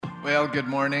Well, good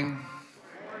morning.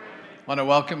 I want to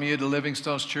welcome you to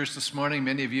Livingstone's Church this morning.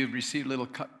 Many of you have received little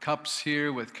cups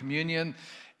here with communion,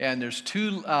 and there's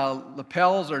two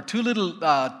lapels or two little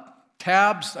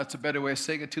tabs. That's a better way of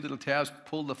saying it. Two little tabs.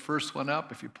 Pull the first one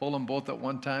up. If you pull them both at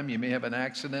one time, you may have an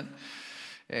accident,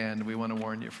 and we want to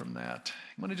warn you from that.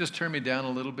 You want to just turn me down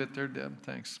a little bit there, Deb?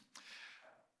 Thanks.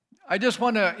 I just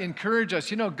want to encourage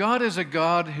us. You know, God is a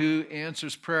God who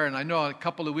answers prayer. And I know a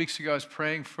couple of weeks ago I was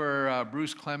praying for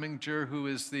Bruce Clemminger, who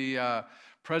is the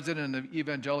president of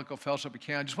Evangelical Fellowship of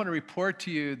Canada. I just want to report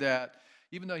to you that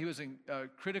even though he was in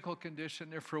critical condition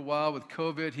there for a while with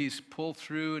COVID, he's pulled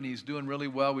through and he's doing really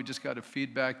well. We just got a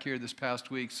feedback here this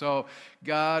past week. So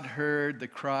God heard the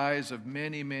cries of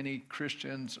many, many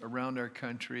Christians around our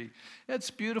country. It's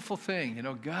a beautiful thing. You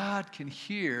know, God can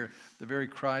hear the very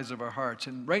cries of our hearts.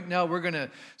 And right now we're going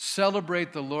to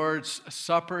celebrate the Lord's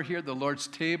Supper here, the Lord's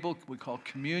table, we call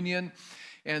communion.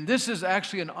 And this is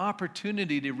actually an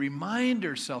opportunity to remind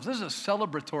ourselves. This is a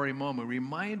celebratory moment.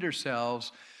 Remind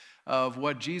ourselves of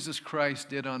what Jesus Christ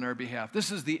did on our behalf.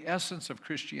 This is the essence of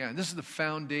Christianity. This is the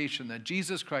foundation that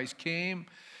Jesus Christ came,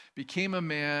 became a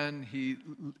man. He,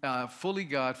 fully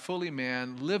God, fully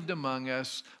man, lived among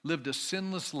us, lived a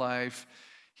sinless life.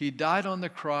 He died on the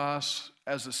cross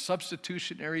as a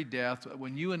substitutionary death.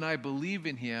 When you and I believe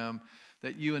in him,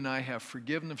 that you and I have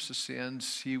forgiveness of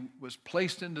sins. He was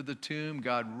placed into the tomb.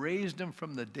 God raised him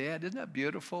from the dead. Isn't that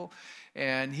beautiful?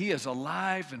 And he is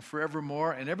alive and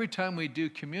forevermore. And every time we do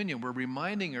communion, we're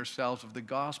reminding ourselves of the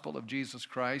gospel of Jesus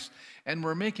Christ. And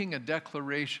we're making a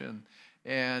declaration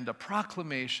and a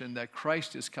proclamation that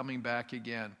Christ is coming back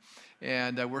again.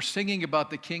 And we're singing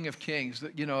about the King of Kings.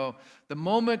 You know, the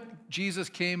moment Jesus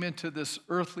came into this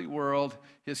earthly world,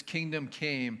 his kingdom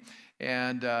came.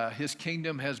 And his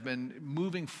kingdom has been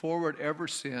moving forward ever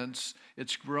since.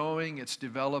 It's growing, it's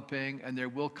developing, and there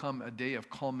will come a day of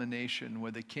culmination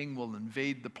where the king will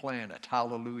invade the planet.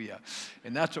 Hallelujah.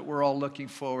 And that's what we're all looking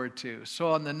forward to.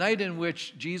 So on the night in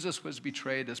which Jesus was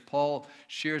betrayed, as Paul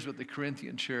shares with the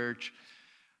Corinthian church,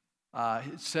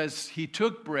 it says, he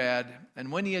took bread,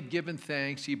 and when he had given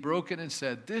thanks, he broke it and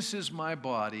said, "This is my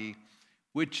body,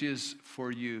 which is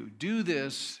for you. Do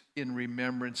this in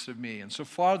remembrance of me." And so,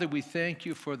 Father, we thank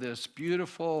you for this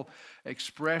beautiful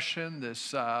expression,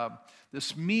 this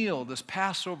meal, this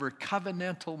Passover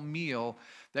covenantal meal,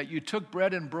 that you took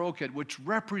bread and broke it, which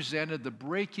represented the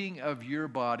breaking of your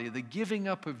body, the giving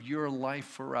up of your life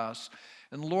for us.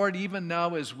 And Lord, even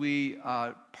now as we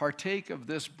partake of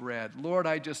this bread, Lord,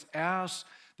 I just ask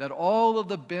that all of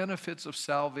the benefits of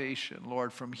salvation,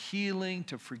 Lord, from healing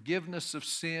to forgiveness of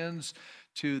sins,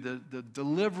 to the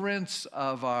deliverance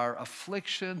of our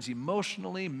afflictions,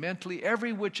 emotionally, mentally,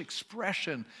 every which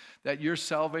expression that your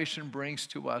salvation brings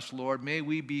to us, Lord, may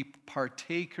we be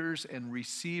partakers and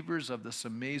receivers of this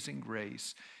amazing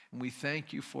grace. And we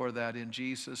thank you for that in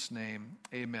Jesus' name.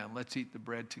 Amen. Let's eat the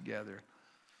bread together.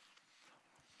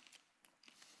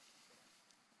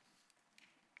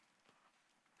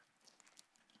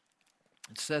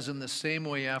 It says, in the same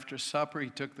way after supper, he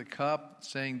took the cup,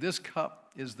 saying, "This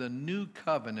cup is the new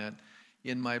covenant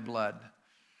in my blood.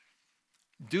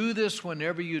 Do this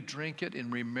whenever you drink it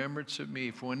in remembrance of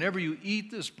me. For whenever you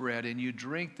eat this bread and you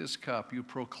drink this cup, you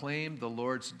proclaim the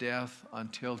Lord's death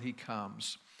until he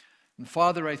comes." And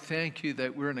Father, I thank you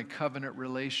that we're in a covenant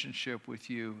relationship with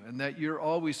you and that you're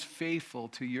always faithful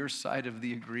to your side of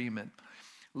the agreement.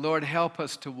 Lord, help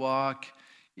us to walk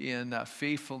in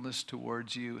faithfulness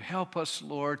towards you. Help us,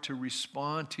 Lord, to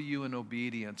respond to you in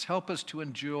obedience. Help us to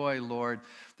enjoy, Lord,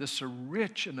 this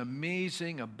rich and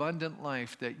amazing, abundant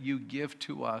life that you give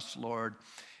to us, Lord.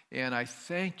 And I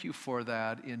thank you for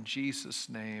that in Jesus'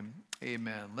 name.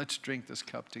 Amen. Let's drink this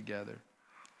cup together.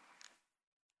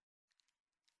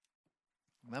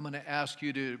 I'm going to ask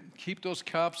you to keep those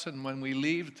cups, and when we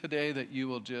leave today, that you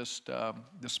will just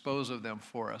dispose of them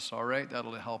for us, all right?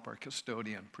 That'll help our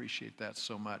custodian. Appreciate that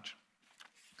so much.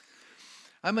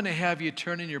 I'm going to have you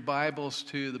turn in your Bibles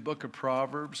to the book of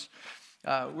Proverbs.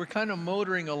 We're kind of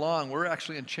motoring along. We're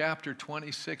actually in chapter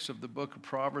 26 of the book of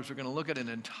Proverbs. We're going to look at an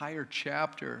entire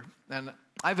chapter, and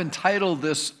I've entitled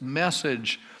this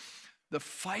message, "The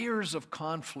Fires of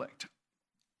Conflict."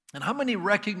 And how many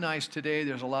recognize today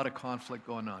there's a lot of conflict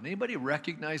going on? Anybody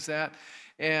recognize that?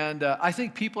 And I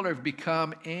think people have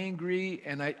become angry,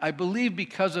 and I believe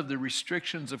because of the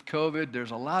restrictions of COVID,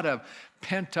 there's a lot of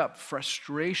pent-up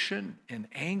frustration and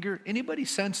anger. Anybody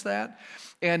sense that?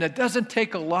 And it doesn't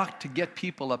take a lot to get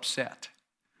people upset.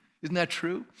 Isn't that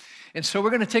true? And so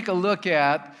we're going to take a look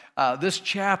at this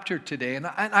chapter today. And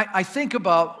I think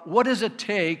about, what does it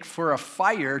take for a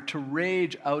fire to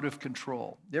rage out of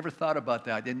control? You ever thought about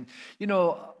that? And, you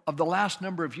know, of the last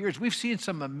number of years, we've seen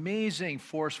some amazing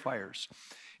forest fires.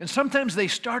 And sometimes they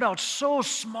start out so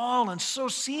small and so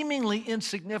seemingly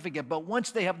insignificant, but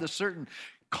once they have the certain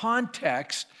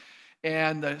context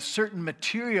and the certain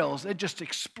materials, it just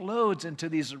explodes into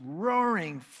these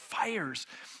roaring fires,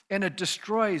 and it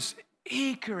destroys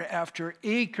acre after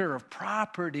acre of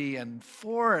property and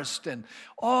forest, and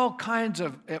all kinds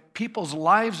of people's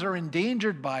lives are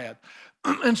endangered by it.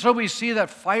 And so we see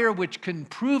that fire, which can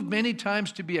prove many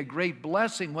times to be a great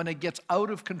blessing when it gets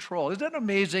out of control. Isn't that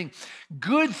amazing?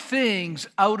 Good things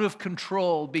out of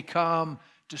control become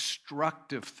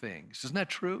destructive things. Isn't that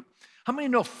true? How many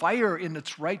know fire in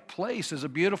its right place is a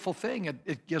beautiful thing?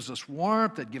 It gives us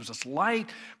warmth, it gives us light,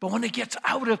 but when it gets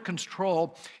out of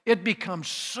control, it becomes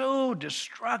so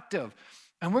destructive.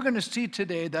 And we're going to see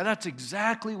today that that's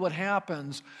exactly what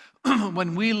happens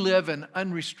when we live an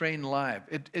unrestrained life.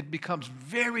 It becomes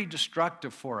very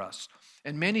destructive for us.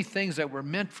 And many things that were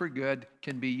meant for good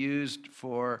can be used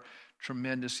for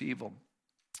tremendous evil.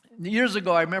 Years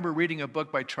ago, I remember reading a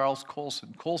book by Charles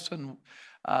Colson. Colson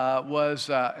was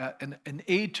an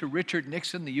aide to Richard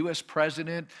Nixon, the U.S.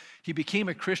 president. He became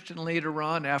a Christian later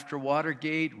on after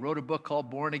Watergate, wrote a book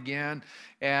called Born Again,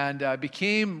 and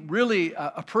became really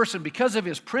a person. Because of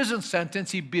his prison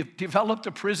sentence, he developed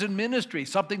a prison ministry.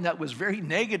 Something that was very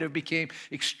negative became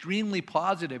extremely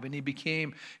positive, and he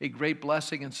became a great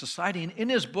blessing in society. And in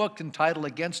his book entitled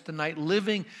Against the Night,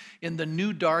 Living in the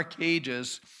New Dark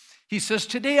Ages, he says,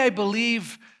 "Today I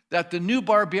believe that the new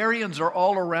barbarians are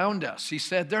all around us." He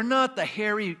said, "They're not the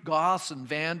hairy Goths and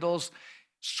Vandals,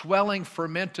 swelling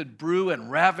fermented brew and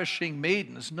ravishing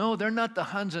maidens. No, they're not the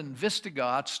Huns and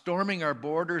Visigoths storming our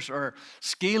borders or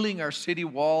scaling our city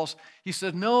walls." He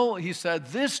said, "No," he said,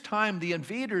 "this time the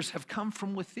invaders have come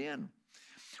from within.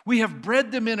 We have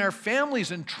bred them in our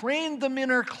families and trained them in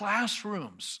our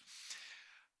classrooms.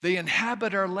 They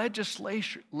inhabit our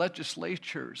legislatures,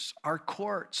 our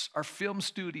courts, our film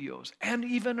studios, and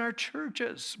even our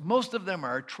churches. Most of them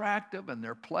are attractive and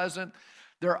they're pleasant.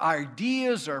 Their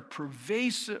ideas are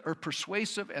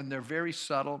persuasive and they're very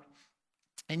subtle.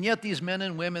 And yet these men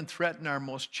and women threaten our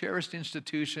most cherished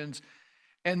institutions."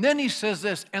 And then he says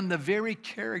this, "and the very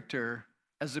character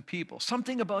as a people."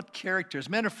 Something about character. As a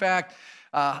matter of fact,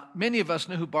 many of us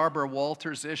know who Barbara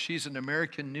Walters is. She's an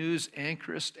American news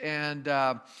anchorist, and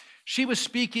she was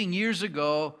speaking years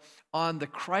ago on the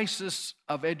crisis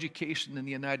of education in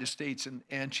the United States,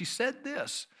 and she said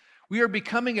this: "We are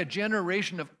becoming a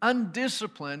generation of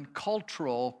undisciplined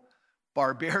cultural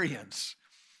barbarians."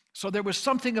 So there was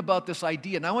something about this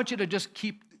idea, and I want you to just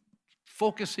keep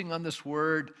focusing on this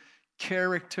word,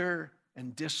 character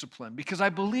and discipline, because I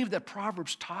believe that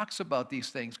Proverbs talks about these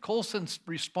things. Colson's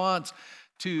response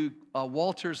to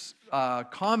Walter's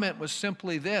comment was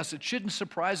simply this: "It shouldn't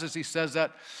surprise us," he says,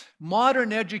 "that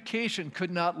modern education could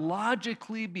not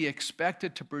logically be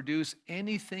expected to produce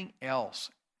anything else."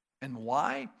 And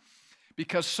why?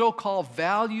 Because so-called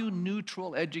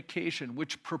value-neutral education,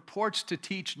 which purports to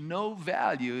teach no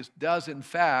values, does in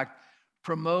fact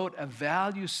promote a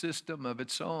value system of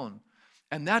its own.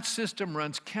 And that system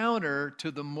runs counter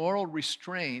to the moral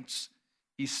restraints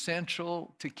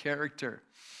essential to character.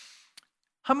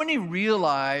 How many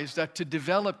realize that to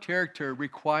develop character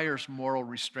requires moral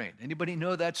restraint? Anybody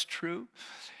know that's true?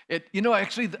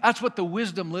 Actually, that's what the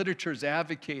wisdom literature is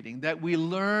advocating, that we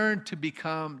learn to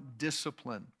become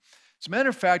disciplined. As a matter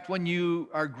of fact, when you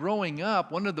are growing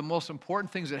up, one of the most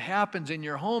important things that happens in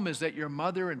your home is that your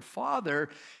mother and father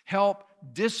help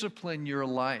discipline your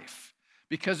life.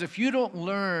 Because if you don't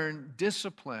learn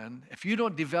discipline, if you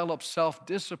don't develop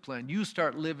self-discipline, you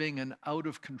start living an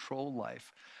out-of-control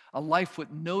life, a life with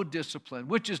no discipline,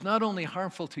 which is not only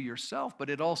harmful to yourself, but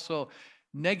it also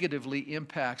negatively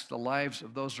impacts the lives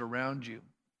of those around you.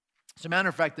 As a matter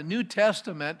of fact, the New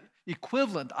Testament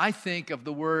equivalent, I think, of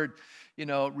the word,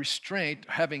 restraint,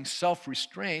 having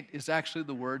self-restraint, is actually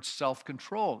the word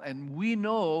self-control. And we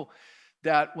know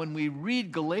that when we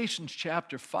read Galatians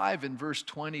chapter 5 and verse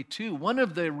 22, one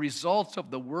of the results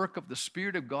of the work of the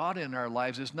Spirit of God in our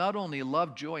lives is not only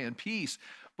love, joy, and peace,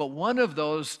 but one of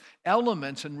those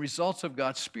elements and results of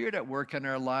God's Spirit at work in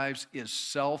our lives is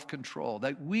self-control,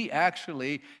 that we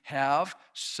actually have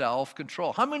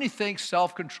self-control. How many think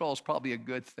self-control is probably a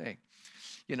good thing?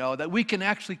 That we can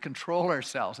actually control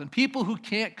ourselves. And people who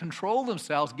can't control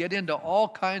themselves get into all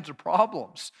kinds of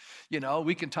problems.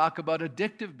 We can talk about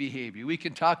addictive behavior. We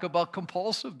can talk about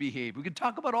compulsive behavior. We can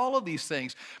talk about all of these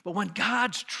things. But when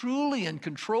God's truly in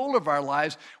control of our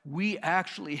lives, we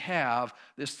actually have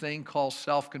this thing called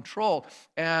self-control.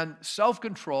 And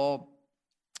self-control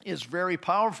is very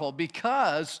powerful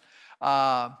because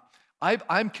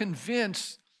I'm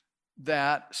convinced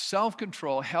that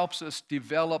self-control helps us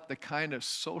develop the kind of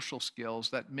social skills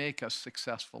that make us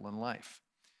successful in life.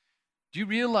 Do you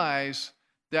realize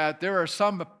that there are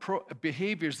some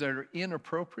behaviors that are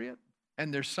inappropriate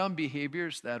and there's some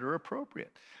behaviors that are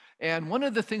appropriate? And one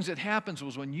of the things that happens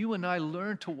was when you and I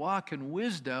learn to walk in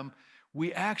wisdom,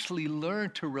 we actually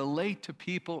learn to relate to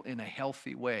people in a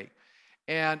healthy way.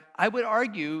 And I would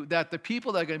argue that the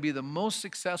people that are going to be the most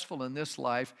successful in this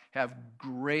life have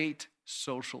great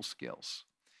social skills.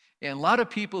 And a lot of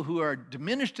people who are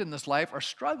diminished in this life are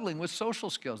struggling with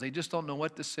social skills. They just don't know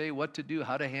what to say, what to do,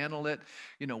 how to handle it,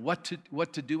 what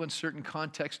to do in certain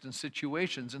contexts and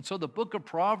situations. And so the book of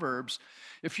Proverbs,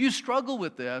 if you struggle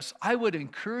with this, I would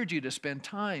encourage you to spend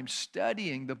time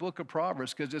studying the book of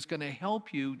Proverbs because it's going to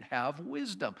help you have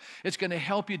wisdom. It's going to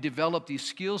help you develop these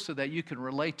skills so that you can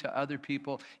relate to other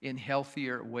people in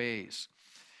healthier ways.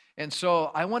 And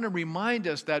so I want to remind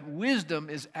us that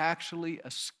wisdom is actually a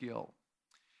skill.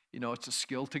 It's a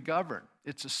skill to govern.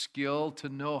 It's a skill to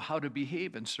know how to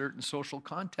behave in certain social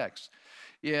contexts.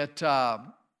 It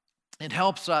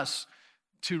helps us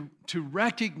to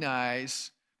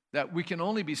recognize that we can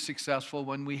only be successful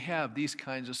when we have these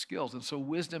kinds of skills. And so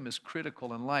wisdom is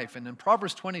critical in life. And in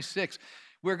Proverbs 26,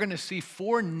 we're going to see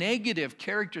 4 negative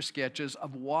character sketches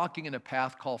of walking in a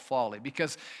path called folly.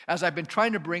 Because as I've been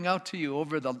trying to bring out to you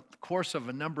over the course of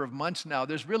a number of months now,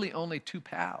 there's really only 2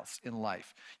 paths in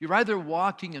life. You're either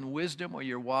walking in wisdom or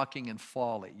you're walking in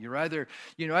folly. You're either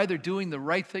doing the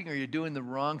right thing or you're doing the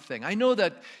wrong thing. I know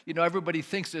that everybody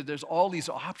thinks that there's all these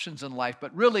options in life,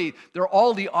 but really they're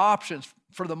all the options.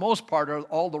 For the most part, are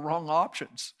all the wrong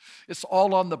options. It's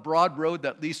all on the broad road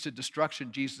that leads to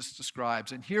destruction Jesus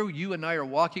describes. And here you and I are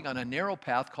walking on a narrow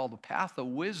path called the path of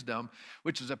wisdom,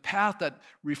 which is a path that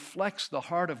reflects the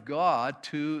heart of God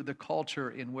to the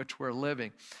culture in which we're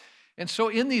living. And so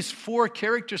in these 4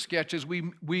 character sketches,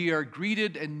 we are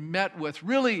greeted and met with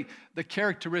really the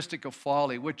characteristic of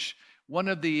folly, which one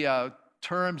of the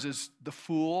terms is the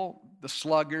fool, the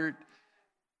sluggard,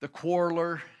 the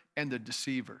quarreler, and the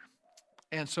deceiver.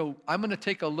 And so I'm going to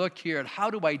take a look here at how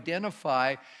to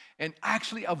identify and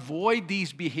actually avoid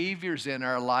these behaviors in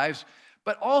our lives,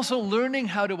 but also learning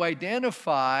how to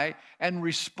identify and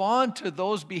respond to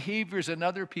those behaviors in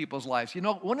other people's lives.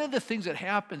 One of the things that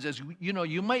happens is,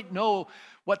 you might know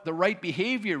what the right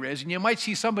behavior is, and you might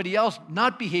see somebody else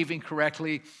not behaving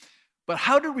correctly, but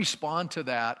how to respond to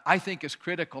that, I think, is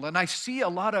critical. And I see a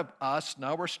lot of us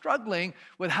now, we're struggling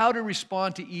with how to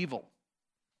respond to evil.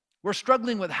 We're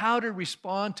struggling with how to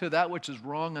respond to that which is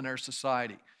wrong in our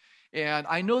society. And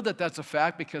I know that that's a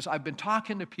fact because I've been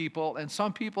talking to people, and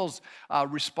some people's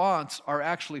response are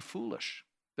actually foolish.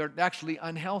 They're actually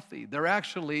unhealthy. They're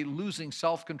actually losing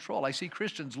self-control. I see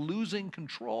Christians losing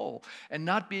control and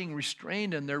not being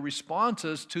restrained in their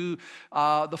responses to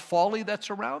the folly that's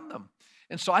around them.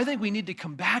 And so I think we need to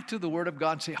come back to the Word of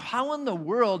God and say, how in the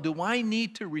world do I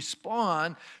need to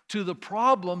respond to the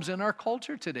problems in our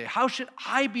culture today? How should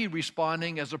I be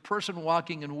responding as a person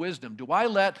walking in wisdom? Do I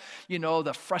let,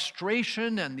 the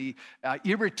frustration and the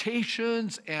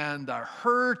irritations and the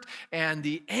hurt and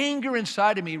the anger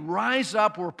inside of me rise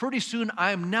up where pretty soon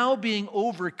I'm now being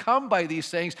overcome by these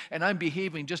things and I'm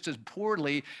behaving just as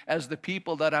poorly as the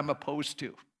people that I'm opposed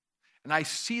to? And I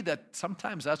see that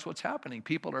sometimes that's what's happening.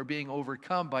 People are being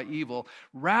overcome by evil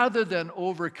rather than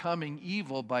overcoming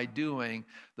evil by doing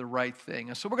the right thing.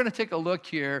 And so we're going to take a look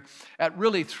here at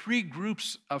really 3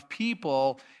 groups of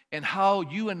people and how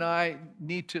you and I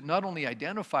need to not only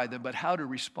identify them, but how to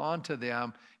respond to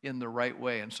them in the right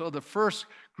way. And so the first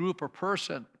group or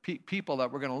people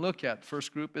that we're going to look at,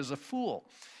 first group, is a fool.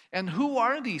 And who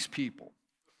are these people?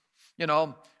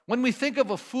 When we think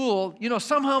of a fool,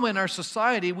 somehow in our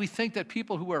society, we think that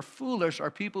people who are foolish are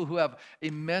people who have a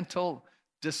mental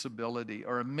disability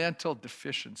or a mental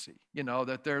deficiency,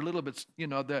 that they're a little bit,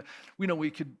 we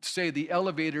could say the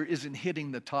elevator isn't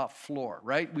hitting the top floor,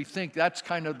 right? We think that's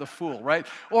kind of the fool, right?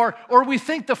 Or we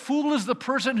think the fool is the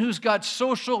person who's got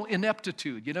social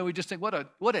ineptitude. We just think,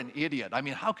 what an idiot. I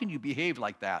mean, how can you behave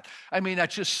like that? I mean,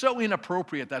 that's just so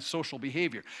inappropriate, that social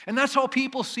behavior. And that's how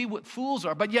people see what fools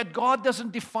are, but yet God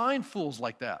doesn't define fools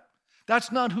like that.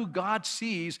 That's not who God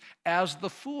sees as the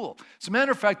fool. As a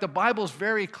matter of fact, the Bible is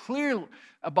very clear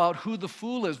about who the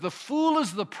fool is. The fool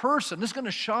is the person, this is going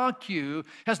to shock you,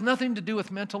 has nothing to do with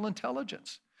mental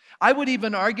intelligence. I would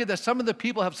even argue that some of the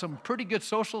people have some pretty good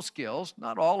social skills,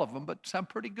 not all of them, but some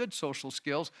pretty good social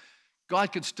skills.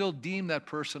 God could still deem that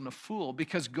person a fool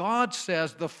because God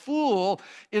says the fool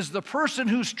is the person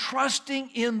who's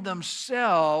trusting in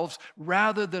themselves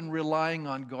rather than relying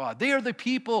on God. They are the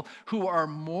people who are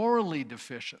morally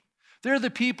deficient. They're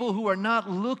the people who are not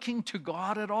looking to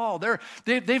God at all.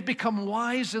 They've become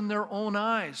wise in their own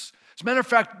eyes. As a matter of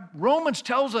fact, Romans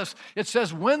tells us, it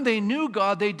says, when they knew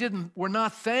God, were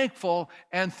not thankful,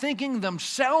 and thinking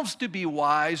themselves to be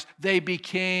wise, they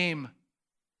became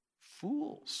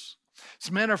fools. As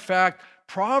a matter of fact,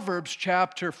 Proverbs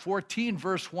chapter 14,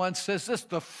 verse 1 says this,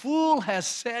 the fool has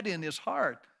said in his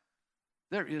heart,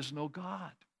 there is no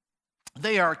God.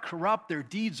 They are corrupt, their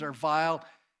deeds are vile,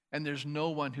 and there's no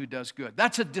one who does good.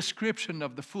 That's a description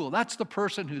of the fool. That's the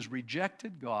person who's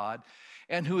rejected God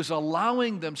and who is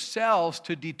allowing themselves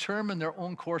to determine their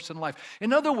own course in life.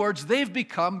 In other words, they've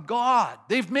become God.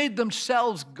 They've made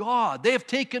themselves God. They have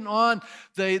taken on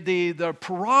the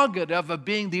prerogative of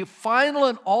being the final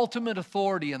and ultimate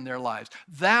authority in their lives.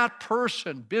 That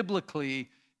person, biblically,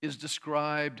 is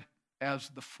described as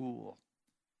the fool.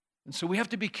 And so we have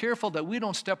to be careful that we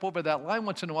don't step over that line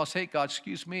once in a while. Say, hey, God,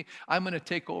 excuse me, I'm going to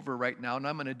take over right now, and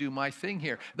I'm going to do my thing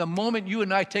here. The moment you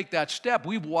and I take that step,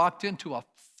 we've walked into a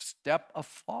step of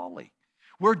folly.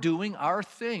 We're doing our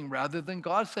thing rather than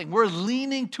God's thing. We're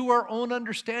leaning to our own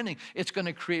understanding. It's going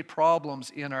to create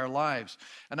problems in our lives.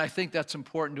 And I think that's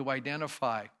important to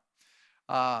identify.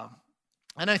 And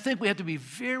I think we have to be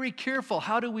very careful.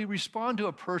 How do we respond to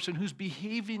a person who's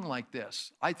behaving like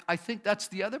this? I think that's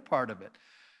the other part of it.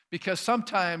 Because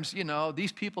sometimes,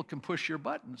 these people can push your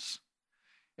buttons.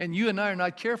 And you and I are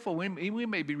not careful. We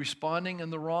may be responding in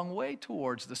the wrong way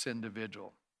towards this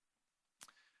individual.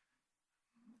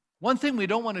 One thing we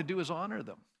don't want to do is honor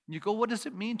them. You go, what does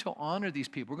it mean to honor these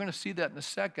people? We're going to see that in a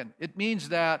second. It means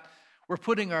that we're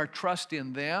putting our trust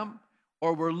in them,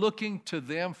 or we're looking to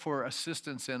them for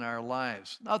assistance in our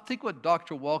lives. Now, think what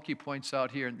Dr. Walke points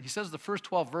out here. He says the first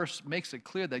 12 verses makes it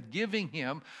clear that giving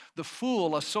him, the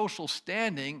fool, a social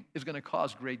standing is going to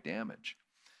cause great damage.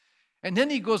 And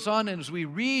then he goes on, and as we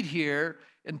read here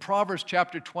in Proverbs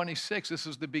chapter 26, this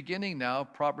is the beginning now,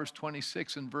 Proverbs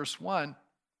 26 and verse 1,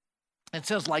 it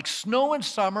says, like snow in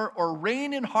summer or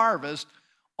rain in harvest,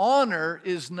 honor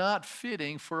is not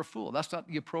fitting for a fool. That's not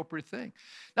the appropriate thing.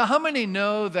 Now, how many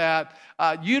know that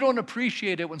you don't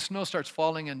appreciate it when snow starts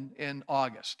falling in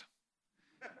August?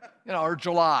 Or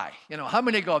July. How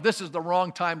many go, this is the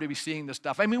wrong time to be seeing this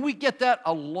stuff? I mean, we get that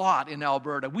a lot in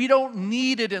Alberta. We don't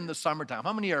need it in the summertime.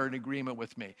 How many are in agreement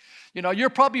with me?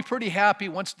 You're probably pretty happy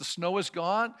once the snow is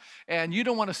gone, and you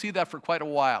don't want to see that for quite a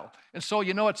while. And so,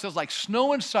 it says like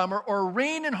snow in summer or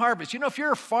rain in harvest. If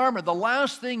you're a farmer, the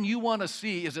last thing you want to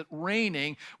see is it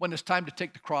raining when it's time to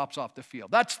take the crops off the field.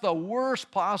 That's the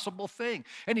worst possible thing.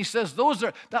 And he says those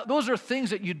are things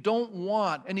that you don't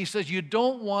want. And he says you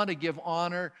don't want to give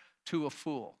honor to a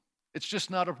fool. It's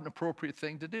just not an appropriate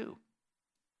thing to do.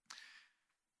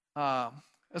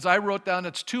 As I wrote down,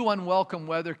 it's two unwelcome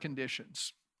weather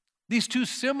conditions. These two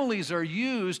similes are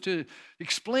used to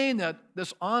explain that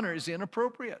this honor is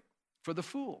inappropriate for the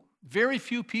fool. Very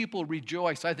few people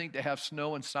rejoice, I think, to have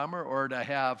snow in summer or to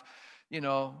have,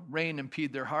 rain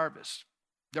impede their harvest.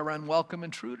 They're unwelcome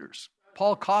intruders.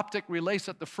 Paul Koptic relates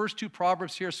that the first two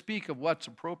Proverbs here speak of what's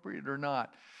appropriate or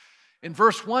not. In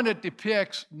verse 1, it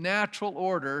depicts natural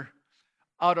order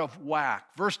out of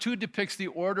whack. Verse 2 depicts the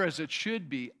order as it should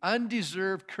be.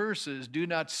 Undeserved curses do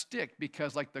not stick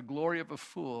because, like the glory of a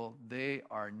fool, they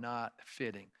are not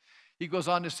fitting. He goes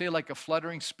on to say, like a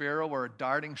fluttering sparrow or a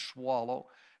darting swallow,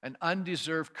 an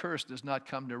undeserved curse does not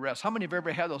come to rest. How many have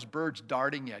ever had those birds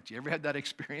darting at you? Ever had that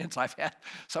experience? I've had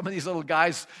some of these little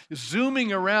guys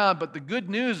zooming around, but the good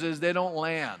news is they don't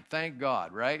land. Thank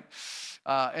God, right?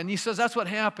 And he says that's what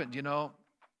happened,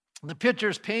 The picture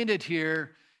is painted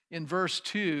here in verse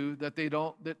 2 that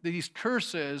that these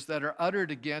curses that are uttered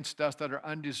against us that are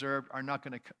undeserved they're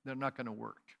not going to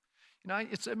work.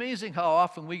 It's amazing how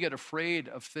often we get afraid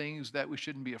of things that we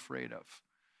shouldn't be afraid of.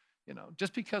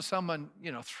 Just because someone,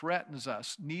 threatens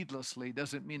us needlessly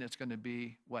doesn't mean it's going to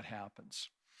be what happens.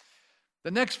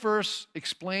 The next verse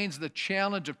explains the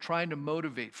challenge of trying to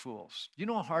motivate fools. You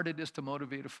know how hard it is to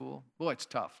motivate a fool? Boy, it's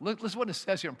tough. Listen what it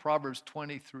says here in Proverbs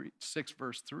 26,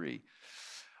 verse 3.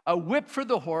 A whip for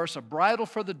the horse, a bridle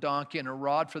for the donkey, and a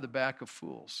rod for the back of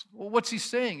fools. Well, what's he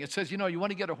saying? It says, you want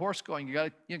to get a horse going, you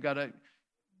got to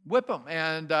whip him.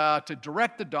 And to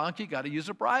direct the donkey, you got to use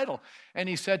a bridle. And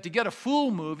he said, to get a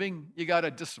fool moving, you got to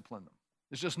discipline them.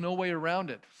 There's just no way around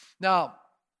it. Now,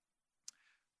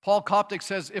 Paul Koptic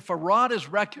says, if a rod is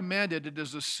recommended, it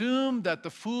is assumed that the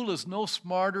fool is no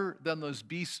smarter than those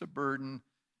beasts of burden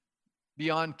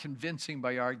beyond convincing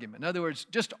by argument. In other words,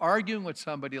 just arguing with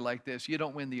somebody like this, you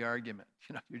don't win the argument.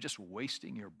 You're just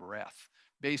wasting your breath,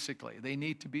 basically. They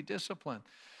need to be disciplined.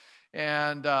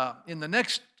 And in the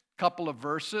next couple of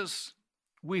verses,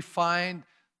 we find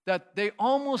that they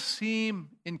almost seem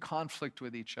in conflict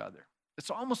with each other. It's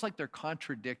almost like they're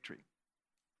contradictory.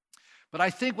 But I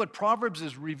think what Proverbs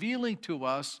is revealing to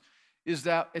us is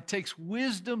that it takes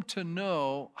wisdom to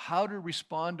know how to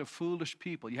respond to foolish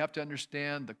people. You have to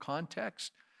understand the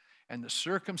context and the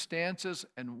circumstances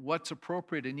and what's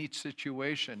appropriate in each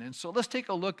situation. And so let's take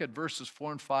a look at verses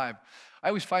 4 and 5. I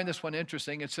always find this one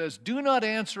interesting. It says, "Do not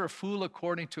answer a fool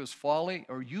according to his folly,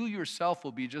 or you yourself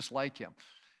will be just like him."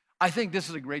 I think this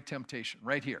is a great temptation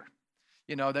right here.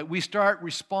 That we start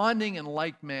responding in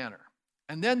like manner.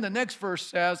 And then the next verse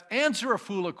says, "Answer a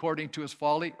fool according to his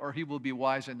folly, or he will be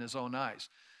wise in his own eyes."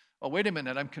 Oh, wait a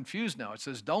minute, I'm confused now. It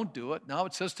says don't do it. Now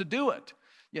it says to do it.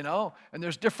 And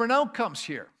there's different outcomes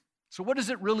here. So what does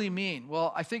it really mean?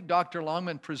 Well, I think Dr.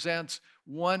 Longman presents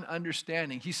one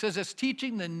understanding. He says it's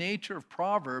teaching the nature of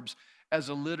Proverbs as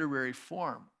a literary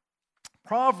form.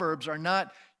 Proverbs are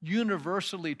not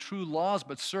universally true laws,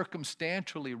 but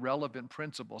circumstantially relevant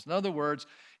principles. In other words,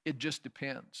 it just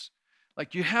depends.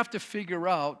 Like you have to figure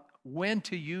out when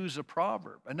to use a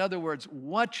proverb. In other words,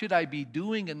 what should I be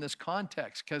doing in this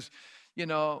context? Because,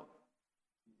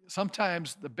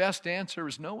 sometimes the best answer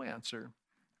is no answer.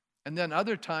 And then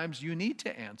other times you need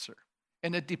to answer.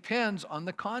 And it depends on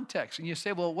the context. And you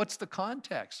say, well, what's the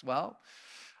context? Well,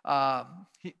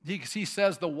 he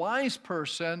says the wise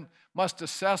person must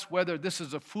assess whether this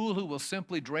is a fool who will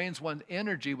simply drain one's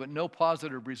energy with no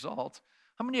positive result.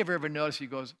 How many of you ever noticed he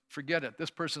goes, forget it,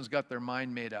 this person's got their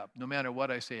mind made up. No matter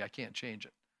what I say, I can't change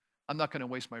it. I'm not going to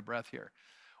waste my breath here.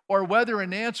 Or whether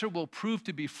an answer will prove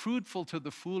to be fruitful to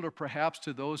the fool or perhaps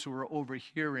to those who are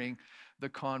overhearing the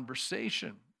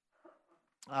conversation.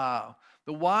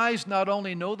 The wise not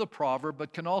only know the proverb,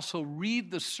 but can also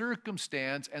read the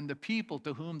circumstance and the people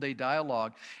to whom they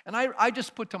dialogue. And I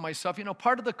just put to myself,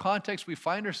 part of the context we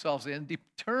find ourselves in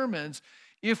determines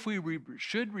if we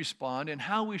should respond and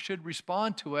how we should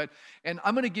respond to it. And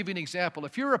I'm going to give you an example.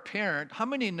 If you're a parent, how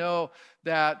many know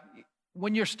that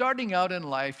when you're starting out in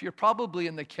life, you're probably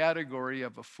in the category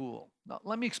of a fool? Now,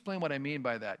 let me explain what I mean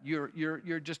by that.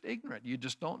 You're just ignorant. You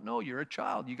just don't know. You're a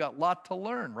child. You got a lot to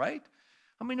learn, right?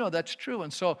 How many know that's true?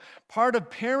 And so part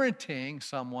of parenting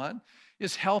someone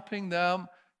is helping them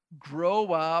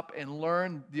grow up and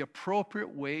learn the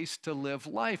appropriate ways to live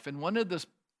life. And one of the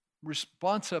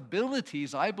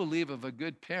responsibilities, I believe, of a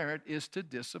good parent is to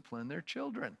discipline their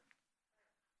children.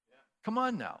 Come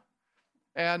on now.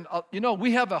 And,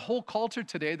 we have a whole culture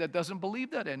today that doesn't believe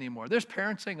that anymore. There's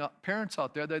parents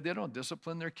out there that they don't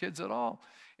discipline their kids at all.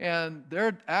 And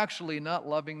they're actually not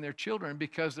loving their children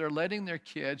because they're letting their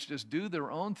kids just do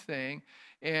their own thing.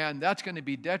 And that's going to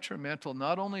be detrimental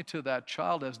not only to that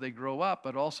child as they grow up,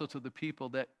 but also to the people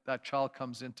that child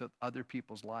comes into other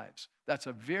people's lives. That's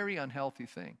a very unhealthy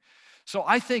thing. So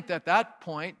I think at that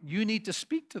point, you need to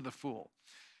speak to the fool.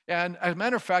 And as a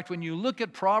matter of fact, when you look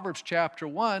at Proverbs chapter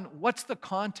 1, what's the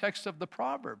context of the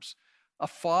Proverbs? A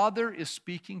father is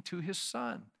speaking to his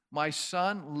son. My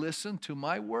son, listen to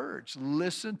my words.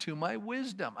 Listen to my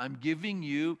wisdom. I'm giving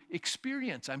you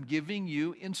experience. I'm giving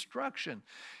you instruction.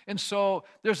 And so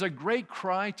there's a great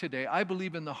cry today, I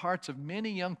believe, in the hearts of many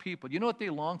young people. You know what they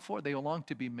long for? They long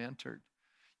to be mentored.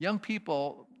 Young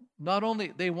people, not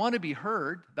only, they want to be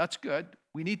heard. That's good.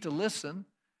 We need to listen.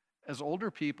 As older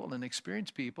people and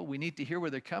experienced people, we need to hear where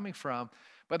they're coming from.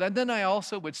 But then I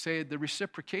also would say the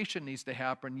reciprocation needs to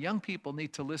happen. Young people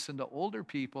need to listen to older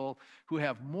people who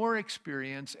have more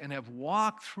experience and have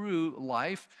walked through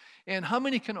life. And how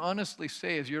many can honestly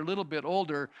say, as you're a little bit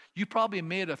older, you probably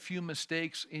made a few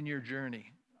mistakes in your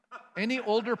journey? Any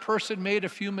older person made a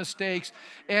few mistakes.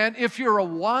 And if you're a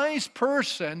wise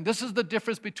person, this is the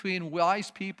difference between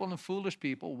wise people and foolish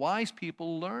people. Wise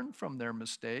people learn from their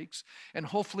mistakes and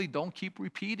hopefully don't keep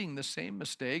repeating the same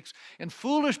mistakes. And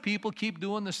foolish people keep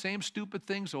doing the same stupid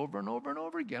things over and over and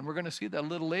over again. We're going to see that a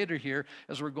little later here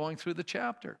as we're going through the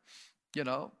chapter.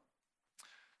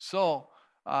 So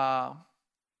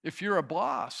if you're a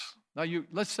boss, now,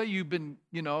 let's say you've been,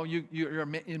 you're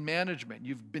in management.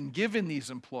 You've been given these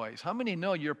employees. How many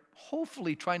know you're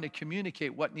hopefully trying to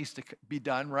communicate what needs to be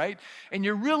done, right? And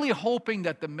you're really hoping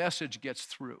that the message gets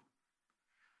through.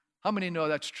 How many know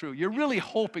that's true? You're really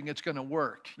hoping it's going to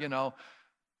work,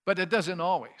 but it doesn't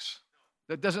always.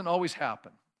 That doesn't always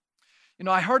happen.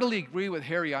 I heartily agree with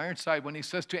Harry Ironside when he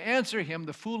says to answer him,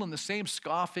 the fool in the same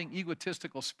scoffing,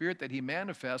 egotistical spirit that he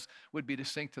manifests would be to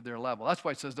sink to their level. That's why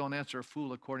it says don't answer a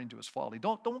fool according to his folly.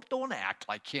 Don't act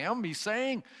like him. He's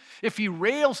saying if he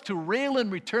rails, to rail in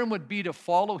return would be to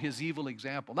follow his evil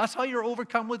example. That's how you're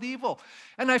overcome with evil.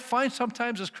 And I find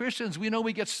sometimes as Christians,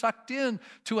 we get sucked in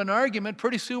to an argument.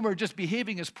 Pretty soon we're just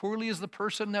behaving as poorly as the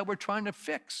person that we're trying to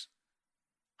fix.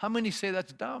 How many say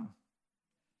that's dumb?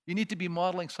 You need to be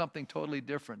modeling something totally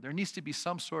different. There needs to be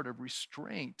some sort of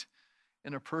restraint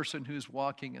in a person who's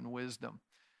walking in wisdom.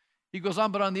 He goes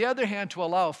on, but on the other hand, to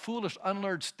allow foolish,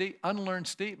 unlearned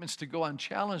statements to go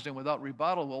unchallenged and without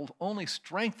rebuttal will only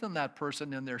strengthen that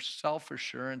person in their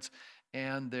self-assurance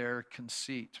and their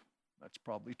conceit. That's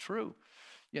probably true.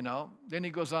 Then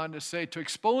he goes on to say, to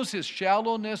expose his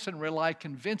shallowness and rely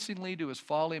convincingly to his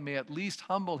folly may at least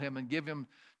humble him and give him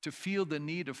to feel the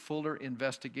need of fuller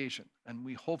investigation. And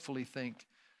we hopefully think,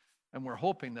 and we're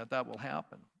hoping that that will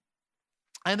happen.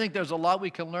 I think there's a lot we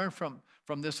can learn from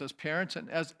this as parents and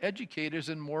as educators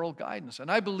in moral guidance. And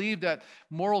I believe that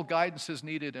moral guidance is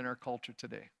needed in our culture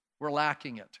today. We're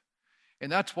lacking it.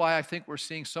 And that's why I think we're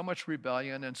seeing so much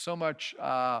rebellion and so much,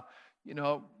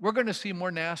 we're going to see more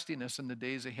nastiness in the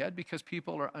days ahead because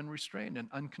people are unrestrained and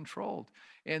uncontrolled.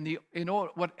 And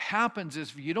what happens is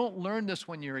if you don't learn this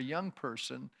when you're a young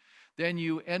person, then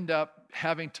you end up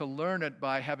having to learn it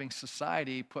by having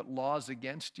society put laws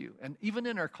against you. And even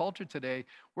in our culture today,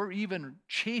 we're even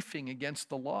chafing against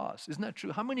the laws. Isn't that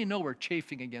true? How many know we're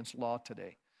chafing against law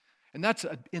today? And that's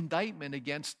an indictment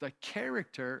against the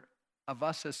character of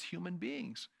us as human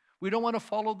beings. We don't want to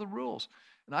follow the rules.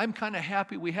 And I'm kind of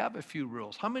happy we have a few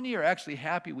rules. How many are actually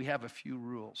happy we have a few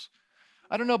rules?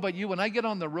 I don't know about you. When I get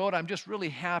on the road, I'm just really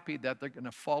happy that they're going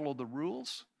to follow the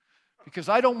rules. Because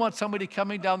I don't want somebody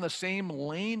coming down the same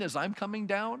lane as I'm coming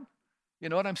down. You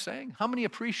know what I'm saying? How many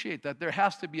appreciate that there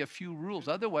has to be a few rules?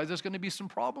 Otherwise, there's going to be some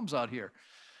problems out here.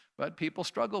 But people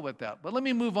struggle with that. But let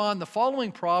me move on. The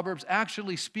following Proverbs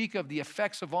actually speak of the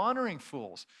effects of honoring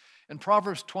fools. In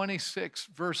Proverbs 26,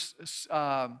 verse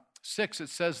 6, it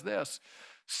says this,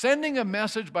 sending a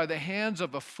message by the hands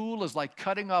of a fool is like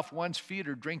cutting off one's feet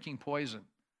or drinking poison.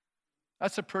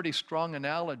 That's a pretty strong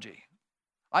analogy.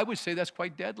 I would say that's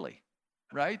quite deadly.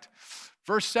 Right?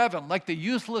 Verse 7, like the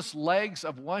useless legs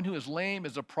of one who is lame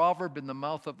is a proverb in the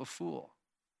mouth of a fool.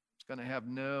 It's going to have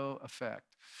no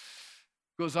effect.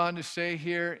 Goes on to say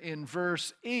here in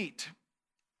verse 8,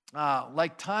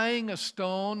 like tying a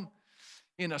stone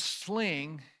in a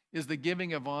sling is the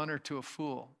giving of honor to a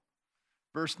fool.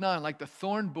 Verse 9, like the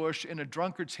thorn bush in a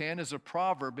drunkard's hand is a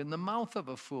proverb in the mouth of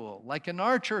a fool. Like an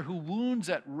archer who wounds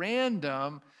at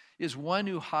random is one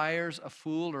who hires a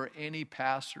fool or any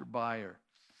passerby.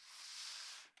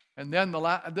 And then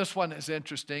this one is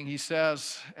interesting. He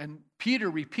says, and Peter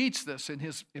repeats this in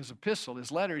his epistle,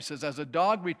 his letter. He says, as a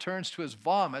dog returns to his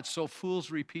vomit, so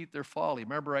fools repeat their folly.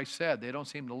 Remember I said they don't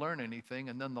seem to learn anything.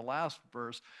 And then the last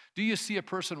verse, do you see a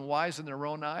person wise in their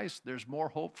own eyes? There's more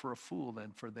hope for a fool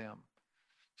than for them.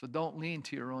 So don't lean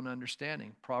to your own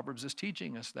understanding. Proverbs is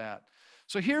teaching us that.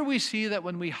 So here we see that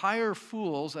when we hire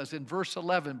fools, as in verse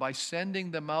 11, by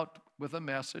sending them out with a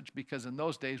message, because in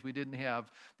those days we didn't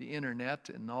have the internet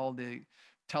and all the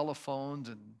telephones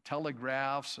and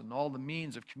telegraphs and all the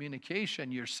means of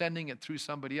communication, you're sending it through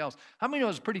somebody else. How many know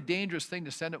it's a pretty dangerous thing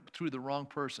to send it through the wrong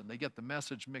person? They get the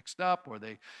message mixed up or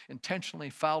they intentionally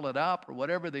foul it up or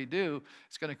whatever they do.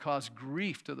 It's going to cause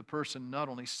grief to the person not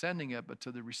only sending it but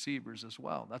to the receivers as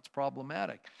well. That's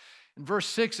problematic. In verse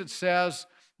 6 it says,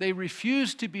 they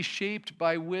refuse to be shaped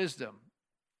by wisdom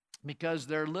because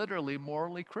they're literally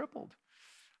morally crippled.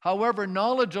 However,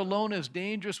 knowledge alone is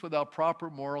dangerous without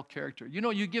proper moral character. You know,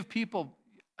 you give people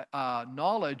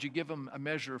knowledge, you give them a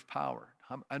measure of power.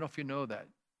 I don't know if you know that.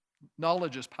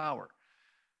 Knowledge is power.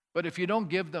 But if you don't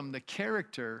give them the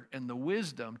character and the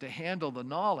wisdom to handle the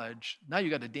knowledge, now you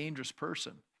got a dangerous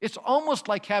person. It's almost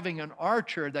like having an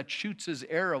archer that shoots his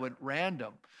arrow at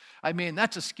random. I mean,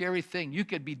 that's a scary thing. You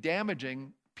could be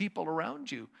damaging people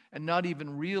around you and not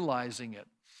even realizing it.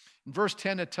 In verse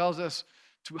 10, it tells us,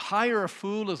 to hire a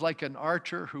fool is like an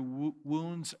archer who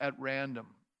wounds at random.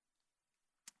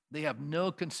 They have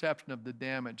no conception of the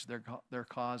damage they're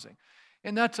causing.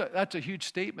 And that's a huge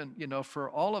statement, you know, for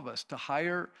all of us. To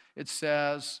hire, it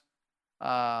says,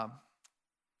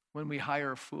 when we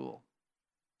hire a fool,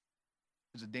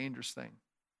 is a dangerous thing.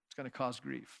 It's going to cause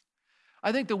grief.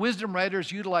 I think the wisdom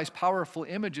writers utilize powerful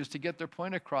images to get their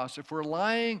point across. If we're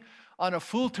relying on a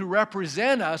fool to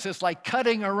represent us, it's like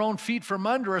cutting our own feet from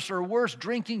under us, or worse,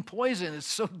 drinking poison. It's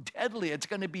so deadly. It's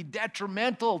going to be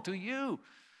detrimental to you.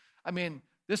 I mean,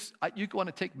 you want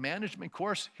to take management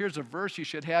course? Here's a verse you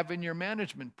should have in your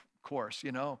management course,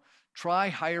 you know. Try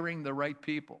hiring the right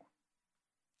people.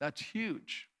 That's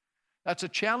huge. That's a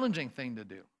challenging thing to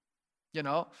do. You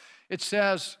know, it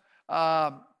says,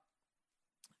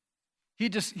 he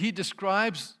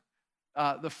describes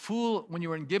the fool when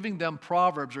you're giving them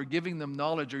proverbs or giving them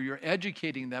knowledge or you're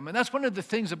educating them. And that's one of the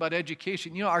things about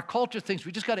education. You know, our culture thinks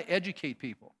we just got to educate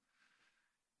people.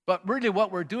 But really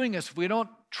what we're doing is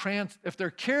if their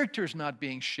character is not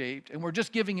being shaped and we're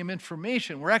just giving them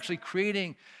information, we're actually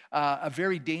creating a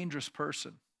very dangerous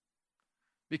person.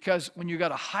 Because when you've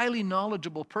got a highly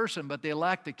knowledgeable person, but they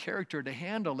lack the character to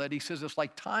handle it, he says it's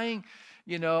like tying,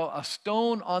 a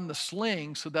stone on the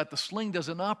sling so that the sling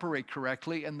doesn't operate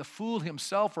correctly, and the fool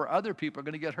himself or other people are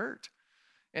going to get hurt.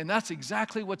 And that's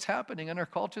exactly what's happening in our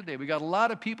culture today. We got a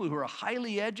lot of people who are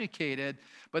highly educated,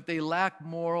 but they lack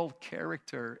moral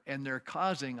character, and they're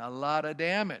causing a lot of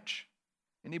damage.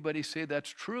 Anybody say that's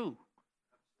true?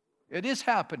 It is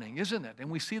happening, isn't it? And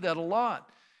we see that a lot.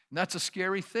 And that's a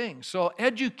scary thing. So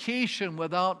education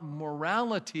without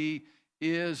morality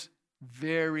is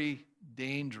very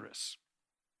dangerous.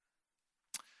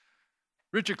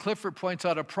 Richard Clifford points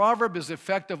out a proverb is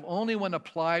effective only when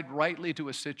applied rightly to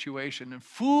a situation. And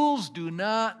fools do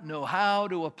not know how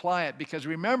to apply it. Because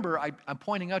remember, I'm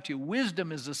pointing out to you,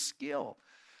 wisdom is a skill.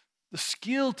 The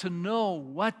skill to know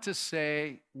what to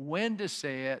say, when to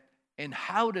say it, and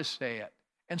how to say it.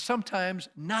 And sometimes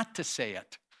not to say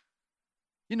it.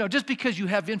 Just because you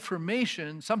have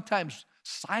information, sometimes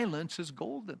silence is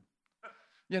golden.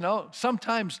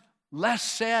 Sometimes less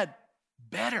said,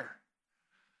 better.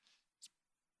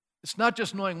 It's not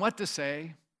just knowing what to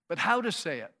say, but how to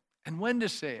say it and when to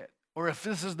say it, or if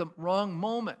this is the wrong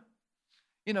moment.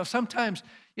 Sometimes,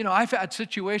 I've had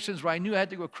situations where I knew I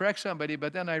had to go correct somebody,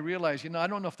 but then I realized, I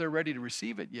don't know if they're ready to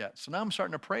receive it yet. So now I'm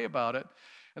starting to pray about it,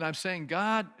 and I'm saying,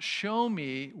 God, show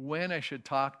me when I should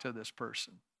talk to this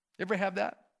person. You ever have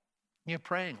that? You're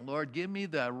praying, Lord, give me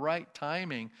the right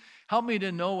timing. Help me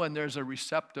to know when there's a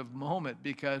receptive moment,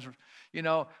 because,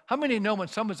 how many know when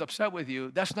someone's upset with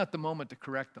you, that's not the moment to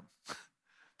correct them?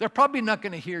 They're probably not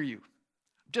going to hear you.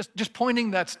 Just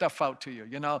pointing that stuff out to you,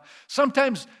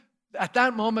 Sometimes at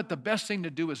that moment, the best thing to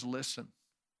do is listen.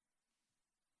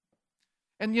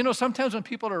 And, sometimes when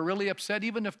people are really upset,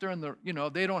 even if they're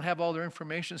they don't have all their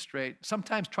information straight,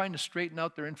 sometimes trying to straighten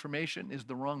out their information is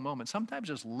the wrong moment. Sometimes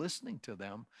just listening to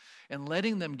them and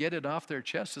letting them get it off their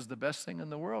chest is the best thing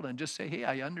in the world. And just say, hey,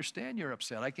 I understand you're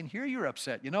upset. I can hear you're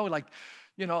upset. Let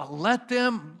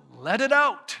it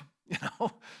out,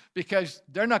 because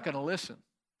they're not going to listen.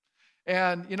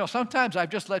 And, sometimes I've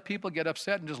just let people get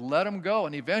upset and just let them go.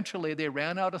 And eventually they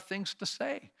ran out of things to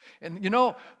say. And,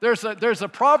 there's a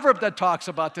proverb that talks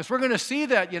about this. We're going to see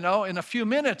that, in a few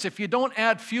minutes. If you don't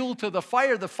add fuel to the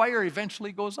fire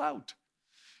eventually goes out.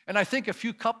 And I think a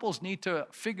few couples need to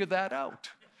figure that out.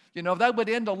 That would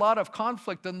end a lot of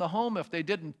conflict in the home if they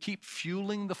didn't keep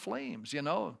fueling the flames,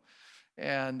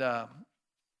 and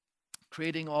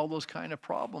creating all those kind of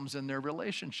problems in their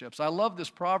relationships. I love this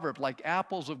proverb, like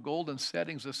apples of gold and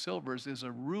settings of silvers is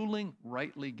a ruling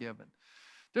rightly given.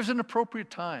 There's an appropriate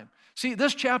time. See,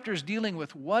 this chapter is dealing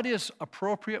with what is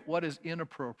appropriate, what is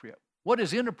inappropriate. What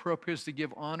is inappropriate is to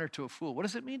give honor to a fool. What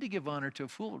does it mean to give honor to a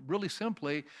fool? Really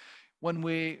simply, when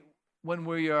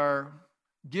we are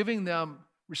giving them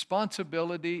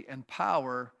responsibility and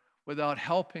power without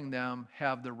helping them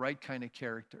have the right kind of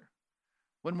character.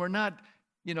 When we're not,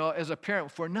 as a parent,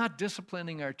 if we're not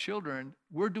disciplining our children,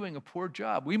 we're doing a poor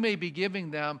job. We may be giving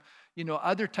them,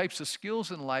 other types of skills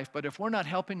in life, but if we're not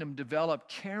helping them develop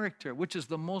character, which is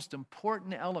the most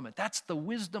important element, that's the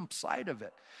wisdom side of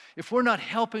it. If we're not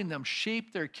helping them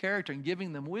shape their character and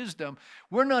giving them wisdom,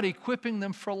 we're not equipping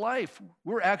them for life.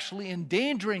 We're actually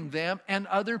endangering them and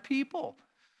other people.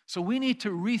 So we need to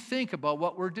rethink about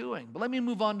what we're doing. But let me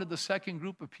move on to the second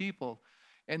group of people,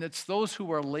 and it's those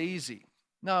who are lazy.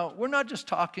 Now, we're not just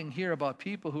talking here about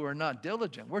people who are not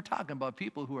diligent. We're talking about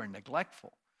people who are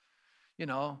neglectful.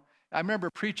 I remember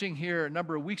preaching here a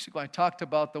number of weeks ago. I talked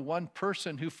about the one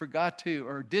person who forgot to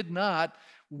or did not,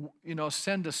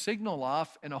 send a signal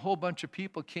off, and a whole bunch of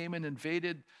people came and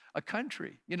invaded a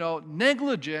country.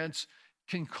 Negligence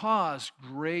can cause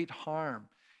great harm.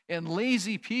 And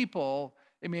lazy people,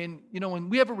 when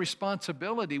we have a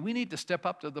responsibility, we need to step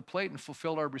up to the plate and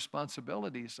fulfill our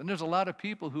responsibilities. And there's a lot of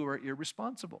people who are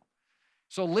irresponsible.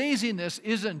 So laziness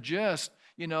isn't just,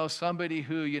 somebody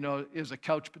who, is a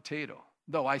couch potato,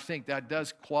 though I think that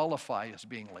does qualify as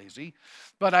being lazy.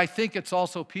 But I think it's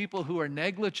also people who are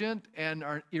negligent and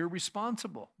are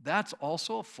irresponsible. That's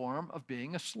also a form of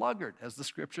being a sluggard, as the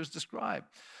scriptures describe.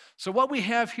 So what we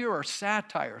have here are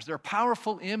satires. They're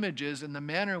powerful images in the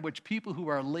manner in which people who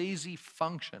are lazy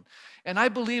function. And I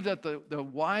believe that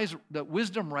the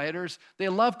wisdom writers, they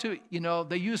love to,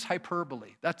 they use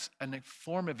hyperbole. That's a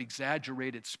form of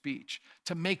exaggerated speech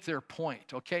to make their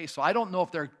point, okay? So I don't know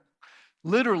if they're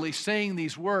literally saying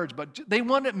these words, but they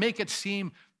want to make it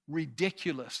seem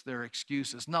ridiculous their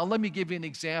excuses. Now, let me give you an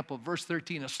example. Verse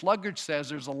 13, a sluggard says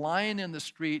there's a lion in the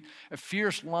street, a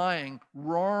fierce lion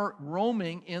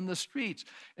roaming in the streets.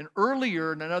 And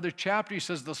earlier in another chapter, he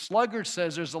says the sluggard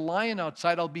says there's a lion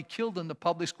outside, I'll be killed in the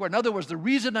public square. In other words, the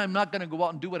reason I'm not going to go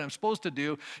out and do what I'm supposed to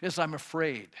do is I'm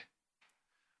afraid,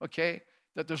 okay,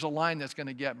 that there's a lion that's going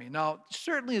to get me. Now,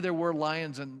 certainly there were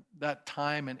lions in that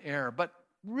time and era, but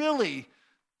really,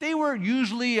 they were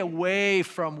usually away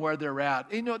from where they're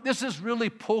at. This is really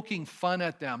poking fun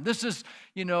at them. This is,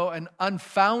 an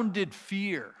unfounded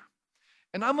fear.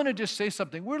 And I'm going to just say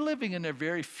something. We're living in a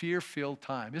very fear-filled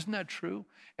time. Isn't that true?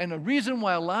 And the reason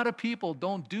why a lot of people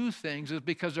don't do things is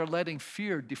because they're letting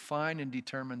fear define and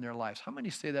determine their lives. How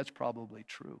many say that's probably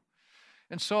true?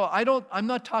 And so I'm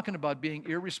not talking about being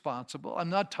irresponsible. I'm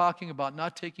not talking about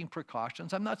not taking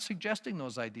precautions. I'm not suggesting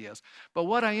those ideas. But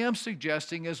what I am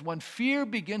suggesting is when fear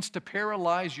begins to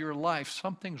paralyze your life,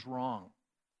 something's wrong.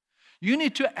 You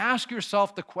need to ask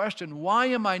yourself the question, why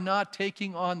am I not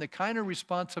taking on the kind of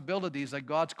responsibilities that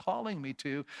God's calling me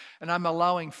to, and I'm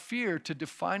allowing fear to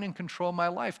define and control my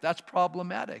life? That's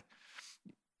problematic.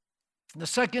 The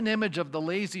second image of the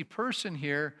lazy person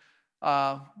here,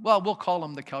 we'll call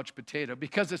him the couch potato,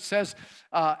 because it says,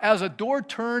 as a door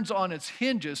turns on its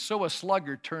hinges, so a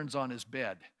sluggard turns on his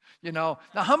bed. Now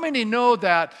how many know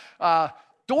that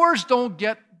doors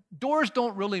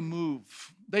don't really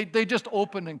move? They just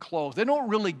open and close. They don't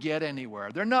really get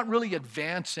anywhere. They're not really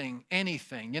advancing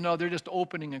anything. They're just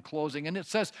opening and closing. And it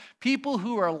says people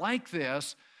who are like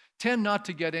this tend not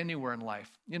to get anywhere in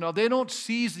life. They don't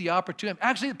seize the opportunity.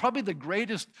 Actually, probably the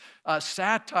greatest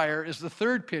satire is the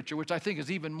third picture, which I think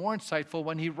is even more insightful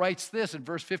when he writes this in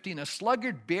verse 15. A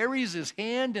sluggard buries his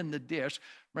hand in the dish.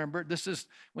 Remember, this is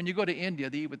when you go to India,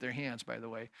 they eat with their hands, by the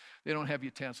way. They don't have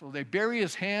utensils. They bury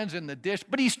his hands in the dish,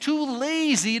 but he's too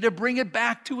lazy to bring it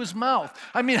back to his mouth.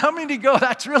 I mean, how many go,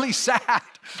 that's really sad.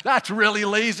 That's really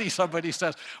lazy, somebody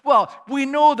says. Well, we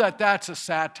know that that's a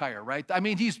satire, right? I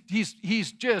mean, he's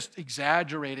just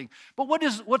exaggerating. But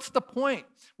what's the point?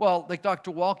 Well, like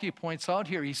Dr. Walke points out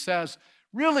here, he says,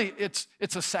 really, it's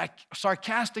a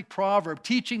sarcastic proverb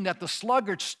teaching that the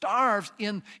sluggard starves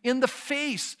in the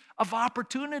face of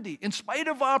opportunity. In spite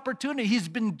of opportunity, he's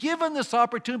been given this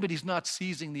opportunity, but he's not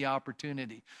seizing the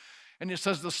opportunity. And it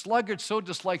says the sluggard so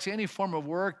dislikes any form of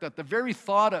work that the very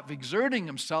thought of exerting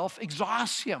himself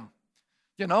exhausts him.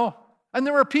 And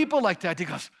there are people like that. He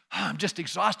goes, I'm just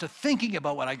exhausted thinking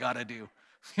about what I got to do.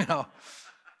 Now,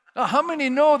 how many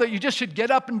know that you just should get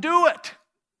up and do it?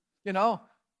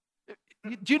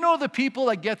 Do you know the people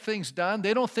that get things done?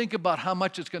 They don't think about how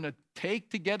much it's going to take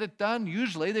to get it done.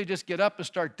 Usually they just get up and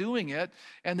start doing it,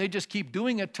 and they just keep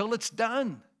doing it till it's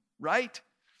done, right?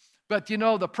 But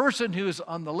the person who's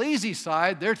on the lazy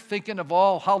side, they're thinking of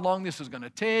how long this is going to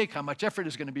take, how much effort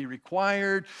is going to be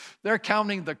required. They're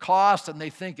counting the cost, and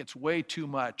they think it's way too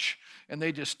much, and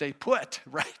they just stay put,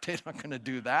 right? They're not going to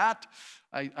do that.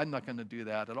 I'm not going to do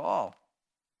that at all.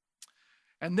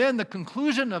 And then the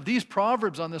conclusion of these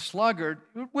proverbs on the sluggard,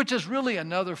 which is really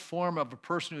another form of a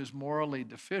person who's morally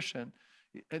deficient,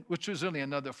 which is really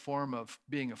another form of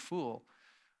being a fool.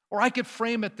 Or I could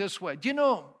frame it this way.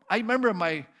 I remember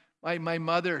my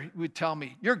mother would tell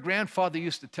me, your grandfather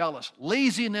used to tell us,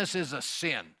 laziness is a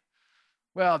sin.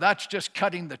 Well, that's just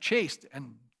cutting the chase.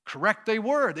 And correct they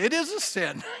were. It is a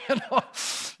sin.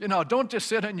 Don't just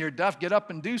sit on your duff, get up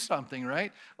and do something,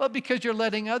 right? Well, because you're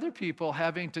letting other people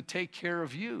having to take care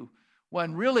of you,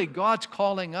 when really God's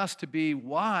calling us to be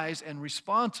wise and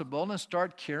responsible and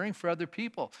start caring for other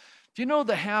people. Do you know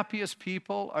the happiest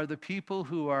people are the people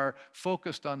who are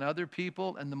focused on other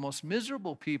people, and the most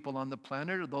miserable people on the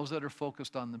planet are those that are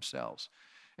focused on themselves?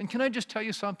 And can I just tell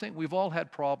you something? We've all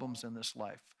had problems in this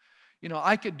life.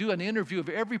 I could do an interview of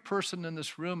every person in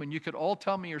this room, and you could all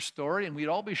tell me your story, and we'd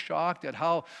all be shocked at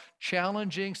how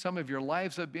challenging some of your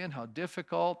lives have been, how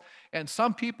difficult. And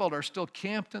some people are still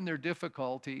camped in their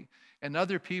difficulty, and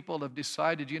other people have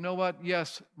decided, you know what,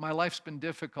 yes, my life's been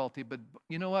difficulty, but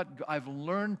you know what, I've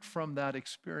learned from that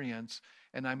experience,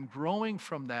 and I'm growing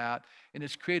from that, and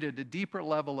it's created a deeper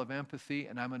level of empathy,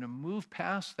 and I'm going to move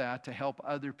past that to help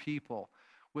other people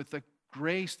with the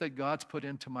grace that God's put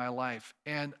into my life.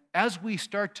 And as we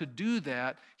start to do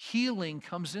that, healing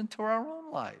comes into our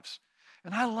own lives.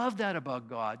 And I love that about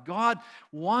God. God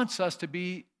wants us to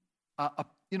be,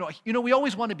 we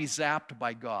always want to be zapped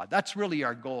by God. That's really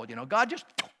our goal. God, just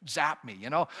zap me.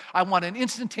 I want an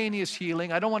instantaneous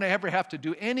healing. I don't want to ever have to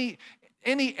do any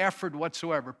effort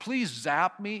whatsoever. Please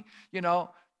zap me. I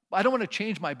don't want to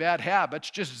change my bad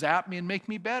habits. Just zap me and make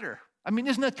me better. I mean,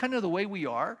 isn't that kind of the way we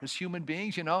are as human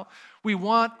beings, We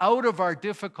want out of our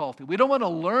difficulty. We don't want to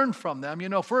learn from them.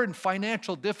 If we're in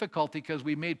financial difficulty because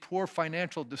we made poor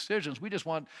financial decisions, we just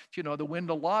want, to win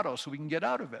the lotto so we can get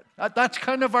out of it. That's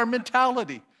kind of our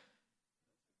mentality.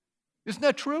 Isn't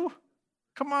that true?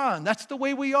 Come on, that's the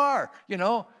way we are,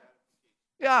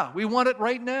 Yeah, we want it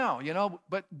right now,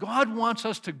 but God wants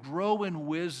us to grow in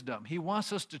wisdom. He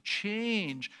wants us to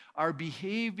change our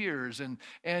behaviors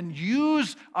and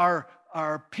use our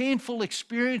painful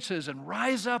experiences and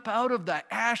rise up out of the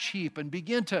ash heap and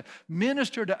begin to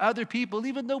minister to other people,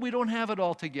 even though we don't have it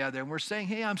all together. And we're saying,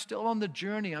 hey, I'm still on the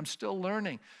journey. I'm still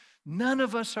learning. None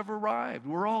of us have arrived.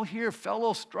 We're all here,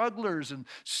 fellow strugglers and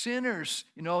sinners,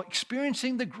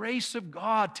 experiencing the grace of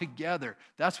God together.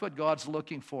 That's what God's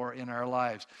looking for in our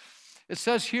lives. It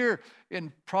says here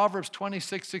in Proverbs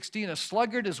 26:16, a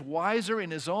sluggard is wiser in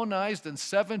his own eyes than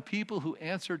 7 people who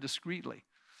answer discreetly.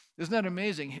 Isn't that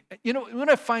amazing? What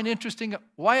I find interesting,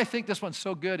 why I think this one's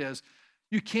so good is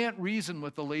you can't reason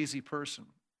with a lazy person.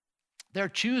 They're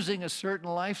choosing a certain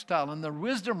lifestyle, and the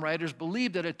wisdom writers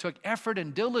believe that it took effort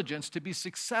and diligence to be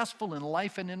successful in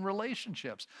life and in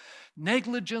relationships.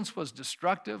 Negligence was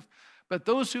destructive, but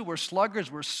those who were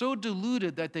sluggards were so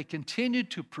deluded that they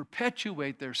continued to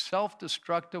perpetuate their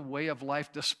self-destructive way of life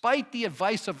despite the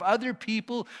advice of other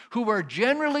people who are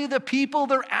generally the people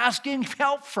they're asking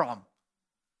help from.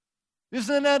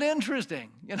 Isn't that interesting?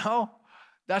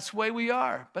 That's the way we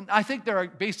are. But I think there are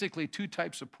basically 2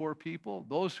 types of poor people: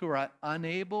 those who are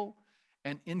unable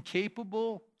and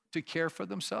incapable to care for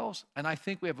themselves. And I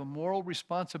think we have a moral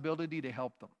responsibility to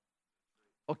help them.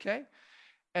 Okay?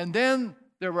 And then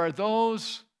there are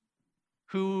those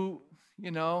who,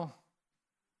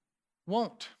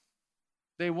 won't.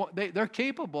 They're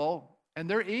capable and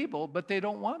they're able, but they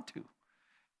don't want to.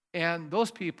 And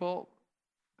those people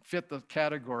fit the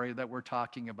category that we're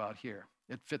talking about here.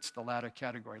 It fits the latter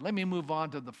category. Let me move on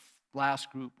to the last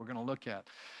group we're going to look at.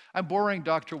 I'm borrowing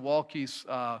Dr. Walke's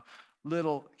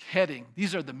little heading.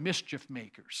 These are the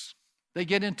mischief-makers. They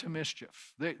get into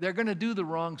mischief. They're going to do the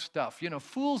wrong stuff.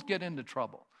 Fools get into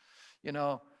trouble.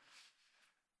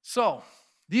 So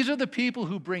these are the people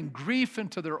who bring grief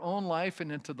into their own life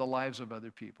and into the lives of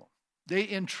other people. They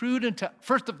intrude into,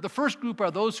 the first group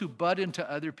are those who butt into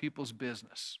other people's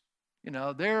business.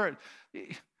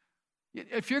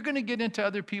 If you're going to get into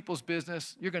other people's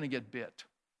business, you're going to get bit.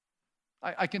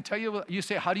 I can tell you, you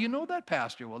say, how do you know that,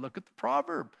 Pastor? Well, look at the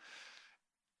proverb.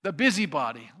 The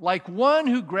busybody, like one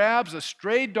who grabs a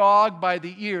stray dog by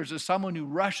the ears, is someone who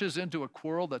rushes into a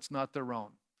quarrel that's not their own.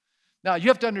 Now, you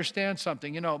have to understand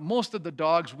something. Most of the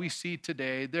dogs we see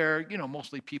today, they're,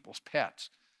 mostly people's pets.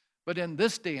 But in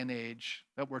this day and age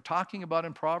that we're talking about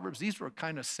in Proverbs, these were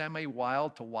kind of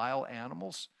semi-wild to wild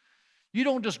animals. You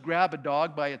don't just grab a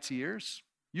dog by its ears.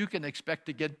 You can expect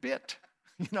to get bit,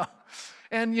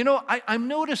 And, I'm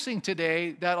noticing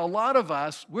today that a lot of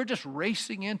us, we're just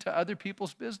racing into other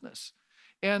people's business.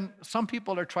 And some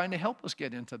people are trying to help us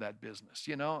get into that business,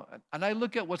 And I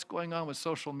look at what's going on with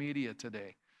social media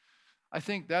today. I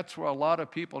think that's where a lot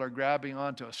of people are grabbing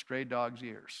onto a stray dog's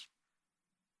ears.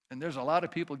 And there's a lot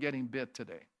of people getting bit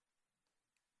today.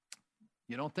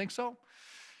 You don't think so?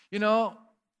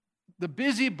 The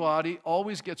busybody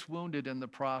always gets wounded in the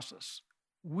process.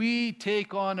 We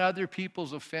take on other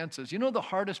people's offenses. The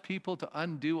hardest people to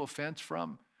undo offense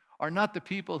from are not the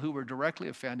people who were directly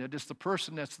offended. It's the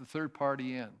person that's the third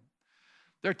party in.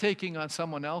 They're taking on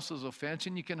someone else's offense,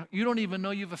 and you don't even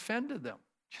know you've offended them.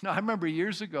 I remember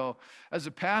years ago, as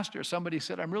a pastor, somebody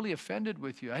said, I'm really offended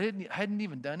with you. I hadn't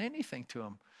even done anything to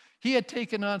him. He had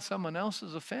taken on someone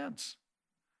else's offense,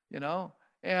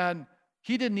 and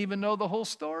he didn't even know the whole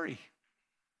story.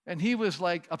 And he was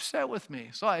upset with me.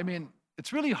 So,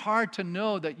 it's really hard to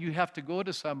know that you have to go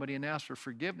to somebody and ask for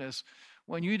forgiveness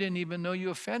when you didn't even know you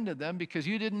offended them because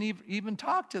you didn't even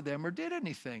talk to them or did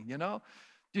anything, Do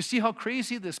you see how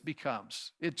crazy this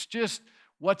becomes? It's just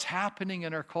what's happening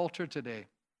in our culture today.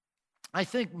 I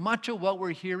think much of what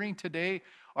we're hearing today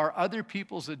are other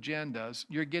people's agendas.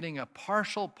 You're getting a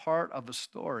partial part of a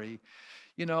story.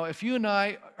 If you and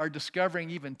I are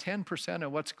discovering even 10%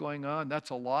 of what's going on,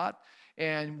 that's a lot.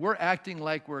 And we're acting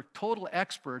like we're total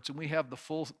experts and we have the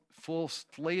full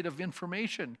slate of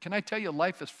information. Can I tell you,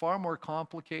 life is far more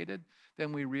complicated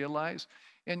than we realize?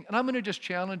 And I'm going to just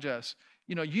challenge us.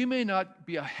 You may not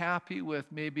be happy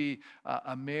with maybe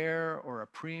a mayor or a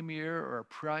premier or a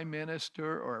prime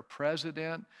minister or a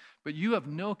president, but you have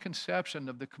no conception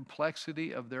of the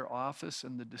complexity of their office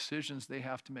and the decisions they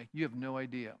have to make. You have no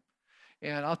idea.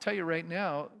 And I'll tell you right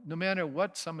now, no matter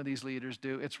what some of these leaders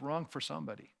do, it's wrong for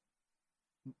somebody.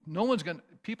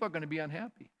 People are going to be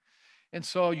unhappy. And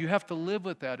so you have to live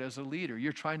with that as a leader.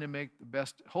 You're trying to make the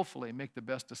best, hopefully, make the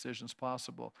best decisions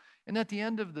possible. And at the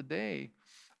end of the day,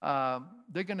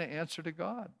 they're going to answer to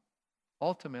God.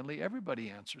 Ultimately, everybody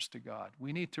answers to God.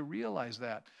 We need to realize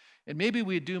that. And maybe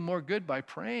we do more good by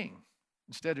praying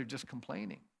instead of just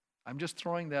complaining. I'm just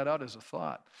throwing that out as a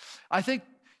thought. I think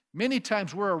many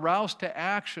times we're aroused to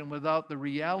action without the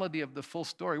reality of the full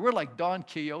story. We're like Don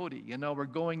Quixote, we're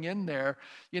going in there,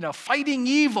 fighting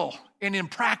evil in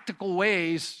impractical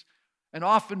ways, and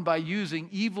often by using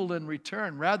evil in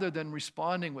return rather than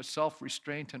responding with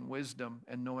self-restraint and wisdom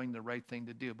and knowing the right thing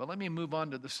to do. But let me move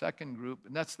on to the second group,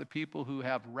 and that's the people who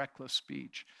have reckless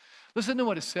speech. Listen to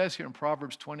what it says here in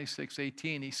Proverbs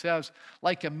 26:18. He says,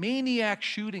 like a maniac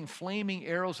shooting flaming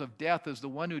arrows of death is the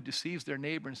one who deceives their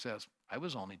neighbor and says, I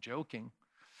was only joking.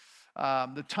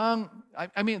 The tongue,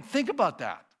 think about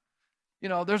that.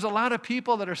 There's a lot of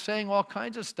people that are saying all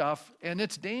kinds of stuff, and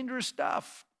it's dangerous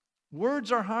stuff.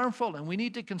 Words are harmful, and we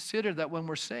need to consider that when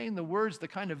we're saying the words, the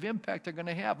kind of impact they're going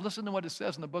to have. Listen to what it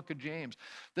says in the book of James.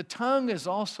 The tongue is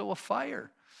also a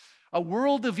fire, a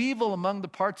world of evil among the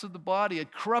parts of the body.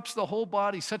 It corrupts the whole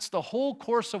body, sets the whole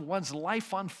course of one's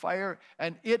life on fire,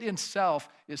 and it itself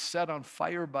is set on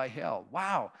fire by hell.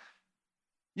 Wow.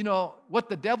 What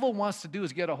the devil wants to do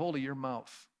is get a hold of your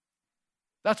mouth.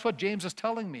 That's what James is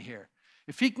telling me here.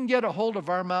 If he can get a hold of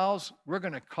our mouths, we're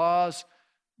going to cause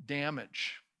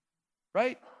damage.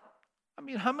 Right?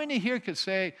 How many here could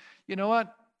say, you know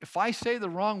what, if I say the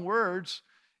wrong words,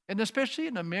 and especially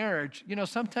in a marriage,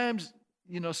 sometimes,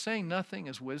 saying nothing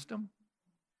is wisdom.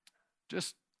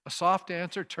 Just a soft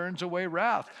answer turns away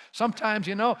wrath. Sometimes,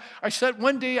 I said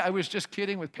one day, I was just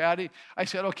kidding with Patty. I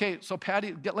said, okay, so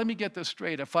Patty, let me get this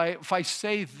straight. If I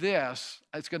say this,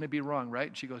 it's going to be wrong, right?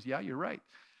 And she goes, yeah, you're right.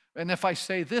 And if I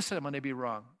say this, I'm going to be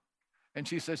wrong. And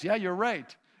she says, yeah, you're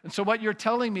right. And so what you're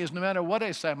telling me is no matter what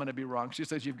I say, I'm going to be wrong. She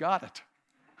says, you've got it.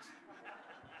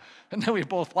 And then we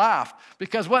both laughed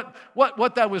because what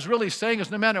that was really saying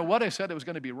is no matter what I said, it was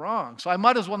going to be wrong. So I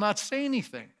might as well not say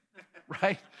anything,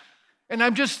 right? And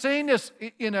I'm just saying this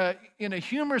in a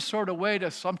humorous sort of way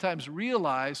to sometimes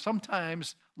realize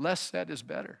sometimes less said is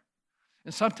better.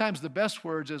 And sometimes the best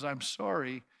words is I'm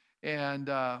sorry. And,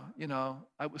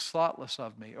 it was thoughtless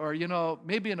of me. Or,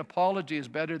 maybe an apology is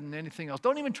better than anything else.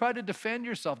 Don't even try to defend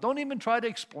yourself. Don't even try to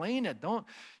explain it.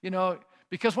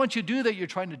 Because once you do that, you're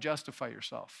trying to justify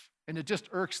yourself. And it just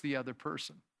irks the other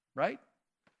person, right?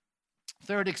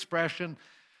 Third expression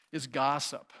is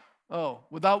gossip. Oh,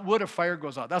 without wood, a fire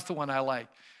goes out. That's the one I like.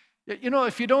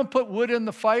 If you don't put wood in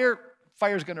the fire,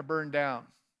 fire's going to burn down.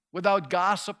 Without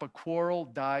gossip, a quarrel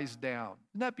dies down.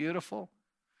 Isn't that beautiful?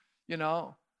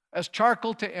 As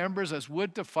charcoal to embers, as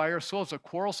wood to fire, so is a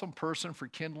quarrelsome person for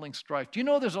kindling strife. Do you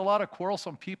know there's a lot of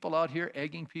quarrelsome people out here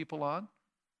egging people on?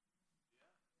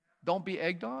 Don't be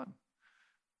egged on.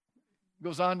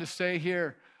 Goes on to say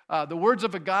here, the words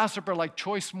of a gossip are like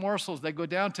choice morsels. They go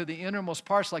down to the innermost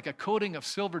parts like a coating of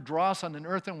silver dross on an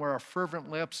earthenware of fervent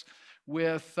lips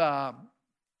with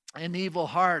an evil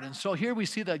heart. And so here we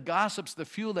see that gossip's the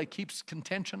fuel that keeps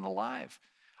contention alive.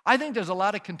 I think there's a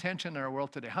lot of contention in our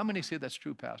world today. How many say that's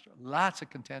true, Pastor? Lots of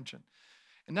contention.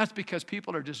 And that's because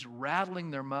people are just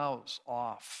rattling their mouths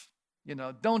off.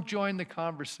 Don't join the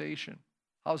conversation.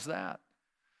 How's that?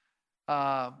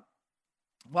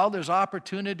 While there's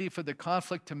opportunity for the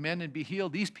conflict to mend and be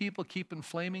healed, these people keep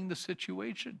inflaming the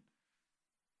situation.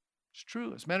 It's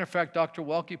true. As a matter of fact, Dr.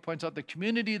 Welke points out the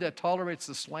community that tolerates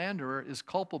the slanderer is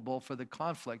culpable for the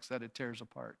conflicts that it tears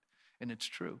apart. And it's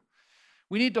true.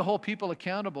 We need to hold people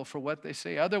accountable for what they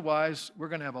say. Otherwise, we're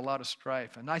going to have a lot of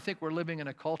strife. And I think we're living in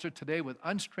a culture today with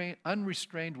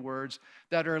unrestrained words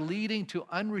that are leading to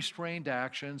unrestrained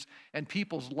actions, and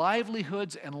people's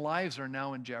livelihoods and lives are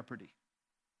now in jeopardy.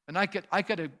 And I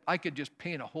could just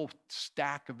paint a whole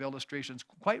stack of illustrations,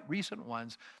 quite recent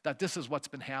ones, that this is what's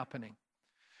been happening.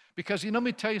 Because, let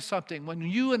me tell you something. When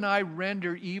you and I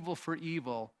render evil for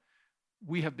evil,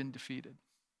 we have been defeated.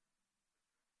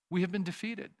 We have been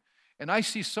defeated. And I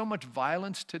see so much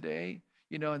violence today,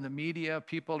 in the media.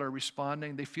 People are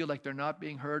responding. They feel like they're not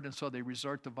being heard, and so they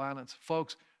resort to violence.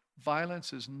 Folks,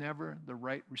 violence is never the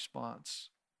right response.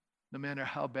 No matter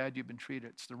how bad you've been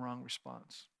treated, it's the wrong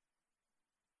response.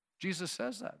 Jesus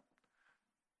says that.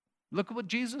 Look at what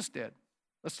Jesus did.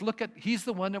 He's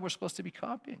the one that we're supposed to be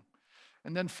copying.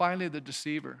 And then finally, the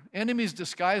deceiver. Enemies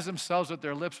disguise themselves with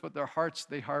their lips, but their hearts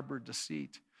they harbor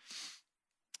deceit.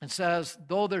 It says,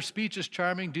 though their speech is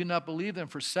charming, do not believe them,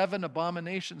 for 7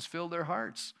 abominations fill their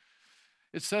hearts.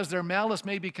 It says their malice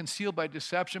may be concealed by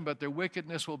deception, but their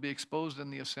wickedness will be exposed in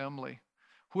the assembly.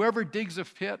 Whoever digs a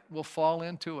pit will fall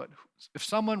into it. If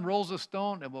someone rolls a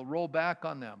stone, it will roll back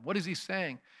on them. What is he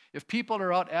saying? If people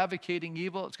are out advocating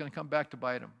evil, it's going to come back to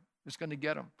bite them. It's going to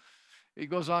get them. It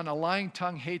goes on, a lying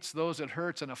tongue hates those it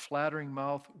hurts, and a flattering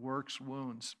mouth works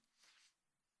wounds.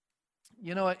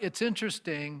 You know, it's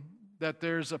interesting that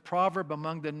there's a proverb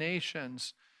among the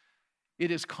nations. It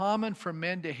is common for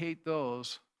men to hate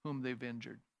those whom they've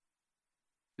injured.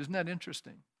 Isn't that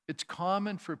interesting? It's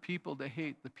common for people to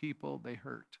hate the people they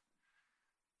hurt.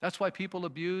 That's why people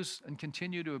abuse and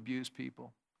continue to abuse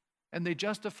people. And they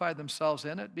justify themselves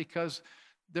in it because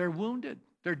they're wounded.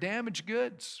 They're damaged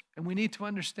goods. And we need to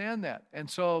understand that. And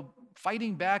so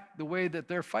fighting back the way that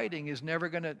they're fighting is never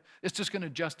going to, it's just going to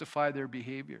justify their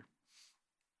behavior.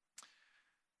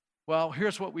 Well,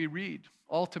 here's what we read.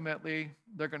 Ultimately,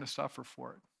 they're going to suffer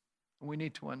for it. And we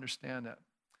need to understand that.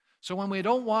 So when we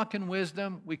don't walk in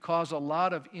wisdom, we cause a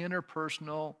lot of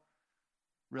interpersonal,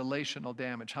 relational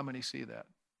damage. How many see that?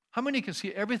 How many can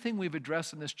see everything we've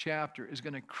addressed in this chapter is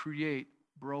going to create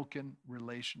broken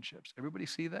relationships? Everybody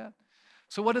see that?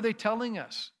 So what are they telling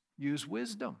us? Use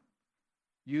wisdom.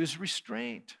 Use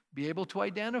restraint. Be able to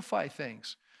identify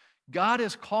things. God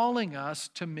is calling us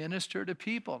to minister to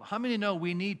people. How many know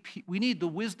we need the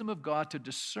wisdom of God to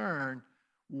discern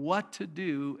what to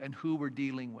do and who we're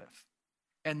dealing with,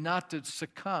 and not to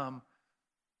succumb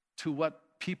to what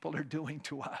people are doing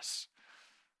to us?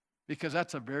 Because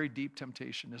that's a very deep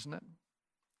temptation, isn't it?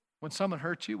 When someone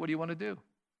hurts you, what do you want to do?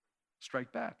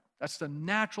 Strike back. That's the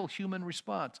natural human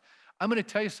response. I'm going to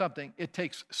tell you something. It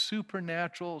takes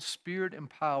supernatural,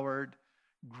 spirit-empowered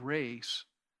grace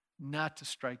not to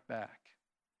strike back.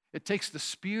 It takes the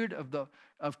spirit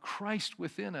of Christ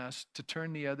within us to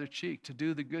turn the other cheek, to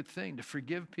do the good thing, to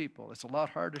forgive people. It's a lot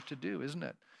harder to do, isn't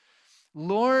it?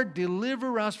 Lord,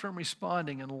 deliver us from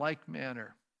responding in like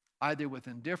manner, either with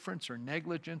indifference or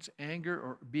negligence, anger,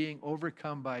 or being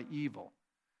overcome by evil.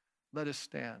 Let us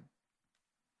stand.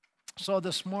 So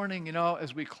this morning,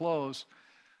 as we close,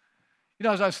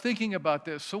 as I was thinking about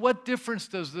this, so what difference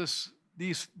does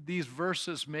these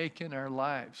verses make in our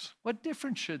lives? What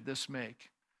difference should this make?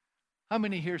 How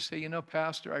many here say,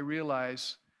 Pastor, I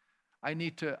realize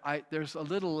there's a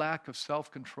little lack of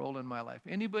self-control in my life.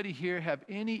 Anybody here have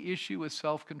any issue with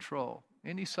self-control?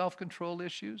 Any self-control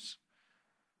issues?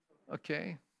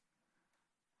 Okay.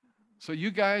 So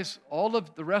you guys, all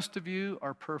of the rest of you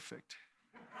are perfect.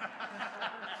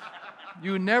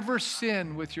 You never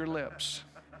sin with your lips.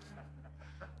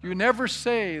 You never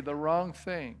say the wrong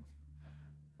thing.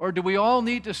 Or do we all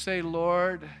need to say,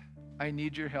 Lord, I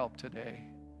need your help today?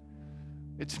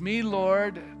 It's me,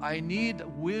 Lord. I need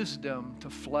wisdom to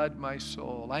flood my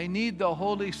soul. I need the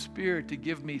Holy Spirit to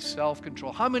give me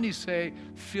self-control. How many say,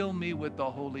 fill me with the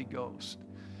Holy Ghost?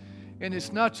 And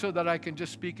it's not so that I can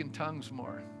just speak in tongues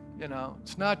more.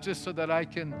 It's not just so that I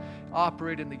can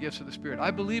operate in the gifts of the Spirit. I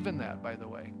believe in that, by the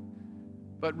way.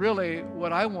 But really,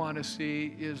 what I want to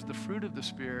see is the fruit of the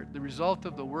Spirit, the result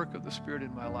of the work of the Spirit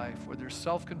in my life, where there's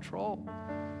self-control.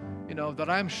 That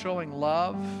I'm showing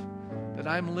love, that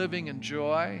I'm living in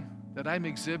joy, that I'm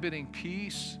exhibiting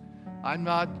peace. I'm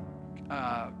not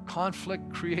a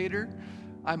conflict creator.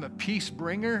 I'm a peace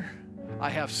bringer. I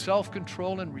have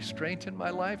self-control and restraint in my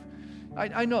life.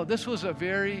 I know this was a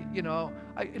very,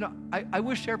 I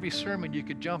wish every sermon you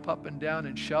could jump up and down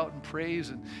and shout and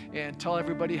praise and tell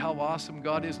everybody how awesome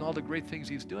God is and all the great things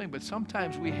He's doing. But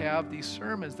sometimes we have these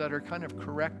sermons that are kind of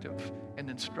corrective and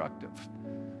instructive.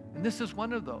 And this is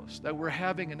one of those, that we're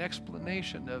having an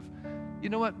explanation of,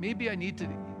 maybe I need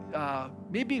to,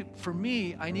 maybe for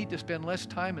me, I need to spend less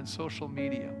time in social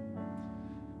media.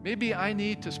 Maybe I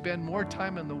need to spend more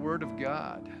time in the Word of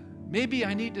God. Maybe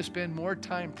I need to spend more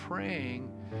time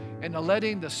praying and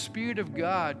letting the Spirit of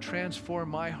God transform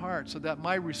my heart so that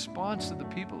my response to the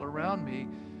people around me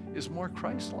is more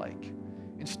Christ-like.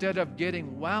 Instead of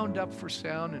getting wound up for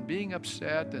sound and being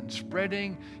upset and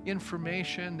spreading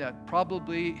information that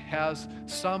probably has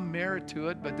some merit to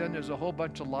it, but then there's a whole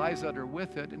bunch of lies that are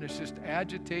with it, and it's just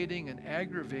agitating and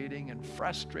aggravating and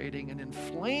frustrating and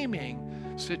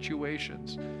inflaming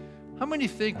situations. How many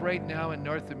think right now in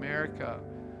North America,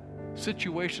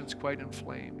 situation's quite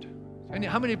inflamed? And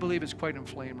how many believe it's quite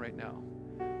inflamed right now?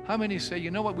 How many say,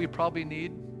 what we probably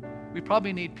need? We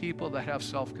probably need people that have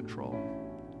self-control.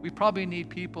 We probably need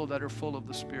people that are full of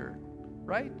the Spirit,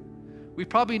 right? We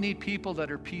probably need people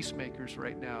that are peacemakers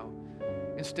right now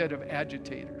instead of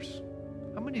agitators.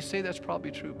 How many say that's probably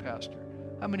true, Pastor?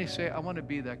 How many say, I want to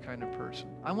be that kind of person?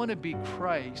 I want to be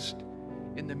Christ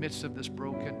in the midst of this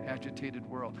broken, agitated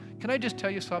world. Can I just tell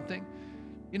you something?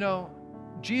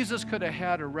 Jesus could have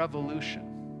had a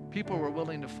revolution. People were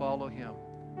willing to follow Him.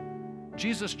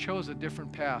 Jesus chose a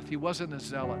different path. He wasn't a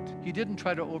zealot. He didn't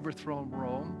try to overthrow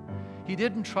Rome. He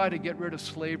didn't try to get rid of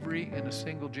slavery in a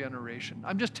single generation.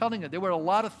 I'm just telling you, there were a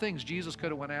lot of things Jesus could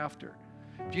have went after.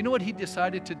 Do you know what he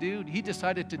decided to do? He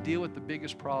decided to deal with the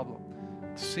biggest problem,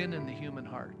 sin in the human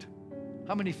heart.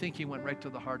 How many think he went right to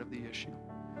the heart of the issue?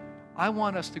 I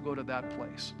want us to go to that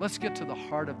place. Let's get to the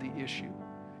heart of the issue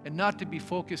and not to be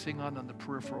focusing on the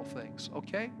peripheral things,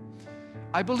 okay?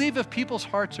 I believe if people's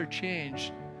hearts are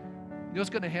changed, you know what's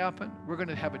going to happen? We're going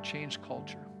to have a changed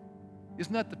culture.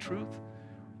 Isn't that the truth?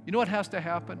 You know what has to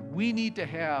happen? We need to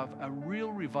have a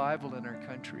real revival in our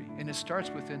country, and it starts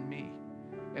within me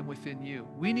and within you.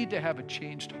 We need to have a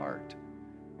changed heart.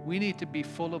 We need to be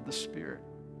full of the Spirit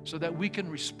so that we can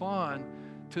respond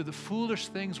to the foolish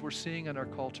things we're seeing in our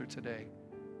culture today.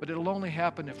 But it'll only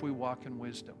happen if we walk in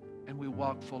wisdom and we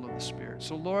walk full of the Spirit.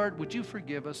 So Lord, would you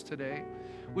forgive us today?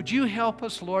 Would you help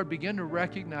us, Lord, begin to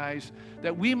recognize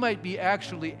that we might be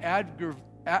actually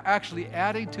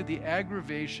adding to the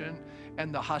aggravation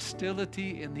and the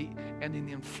hostility and the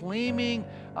inflaming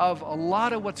of a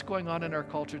lot of what's going on in our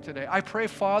culture today. I pray,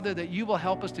 Father, that you will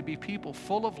help us to be people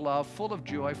full of love, full of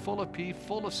joy, full of peace,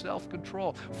 full of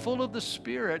self-control, full of the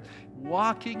Spirit,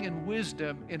 walking in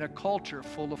wisdom in a culture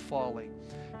full of folly.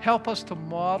 Help us to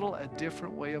model a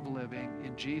different way of living.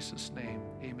 In Jesus' name,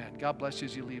 amen. God bless you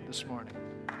as you leave this morning.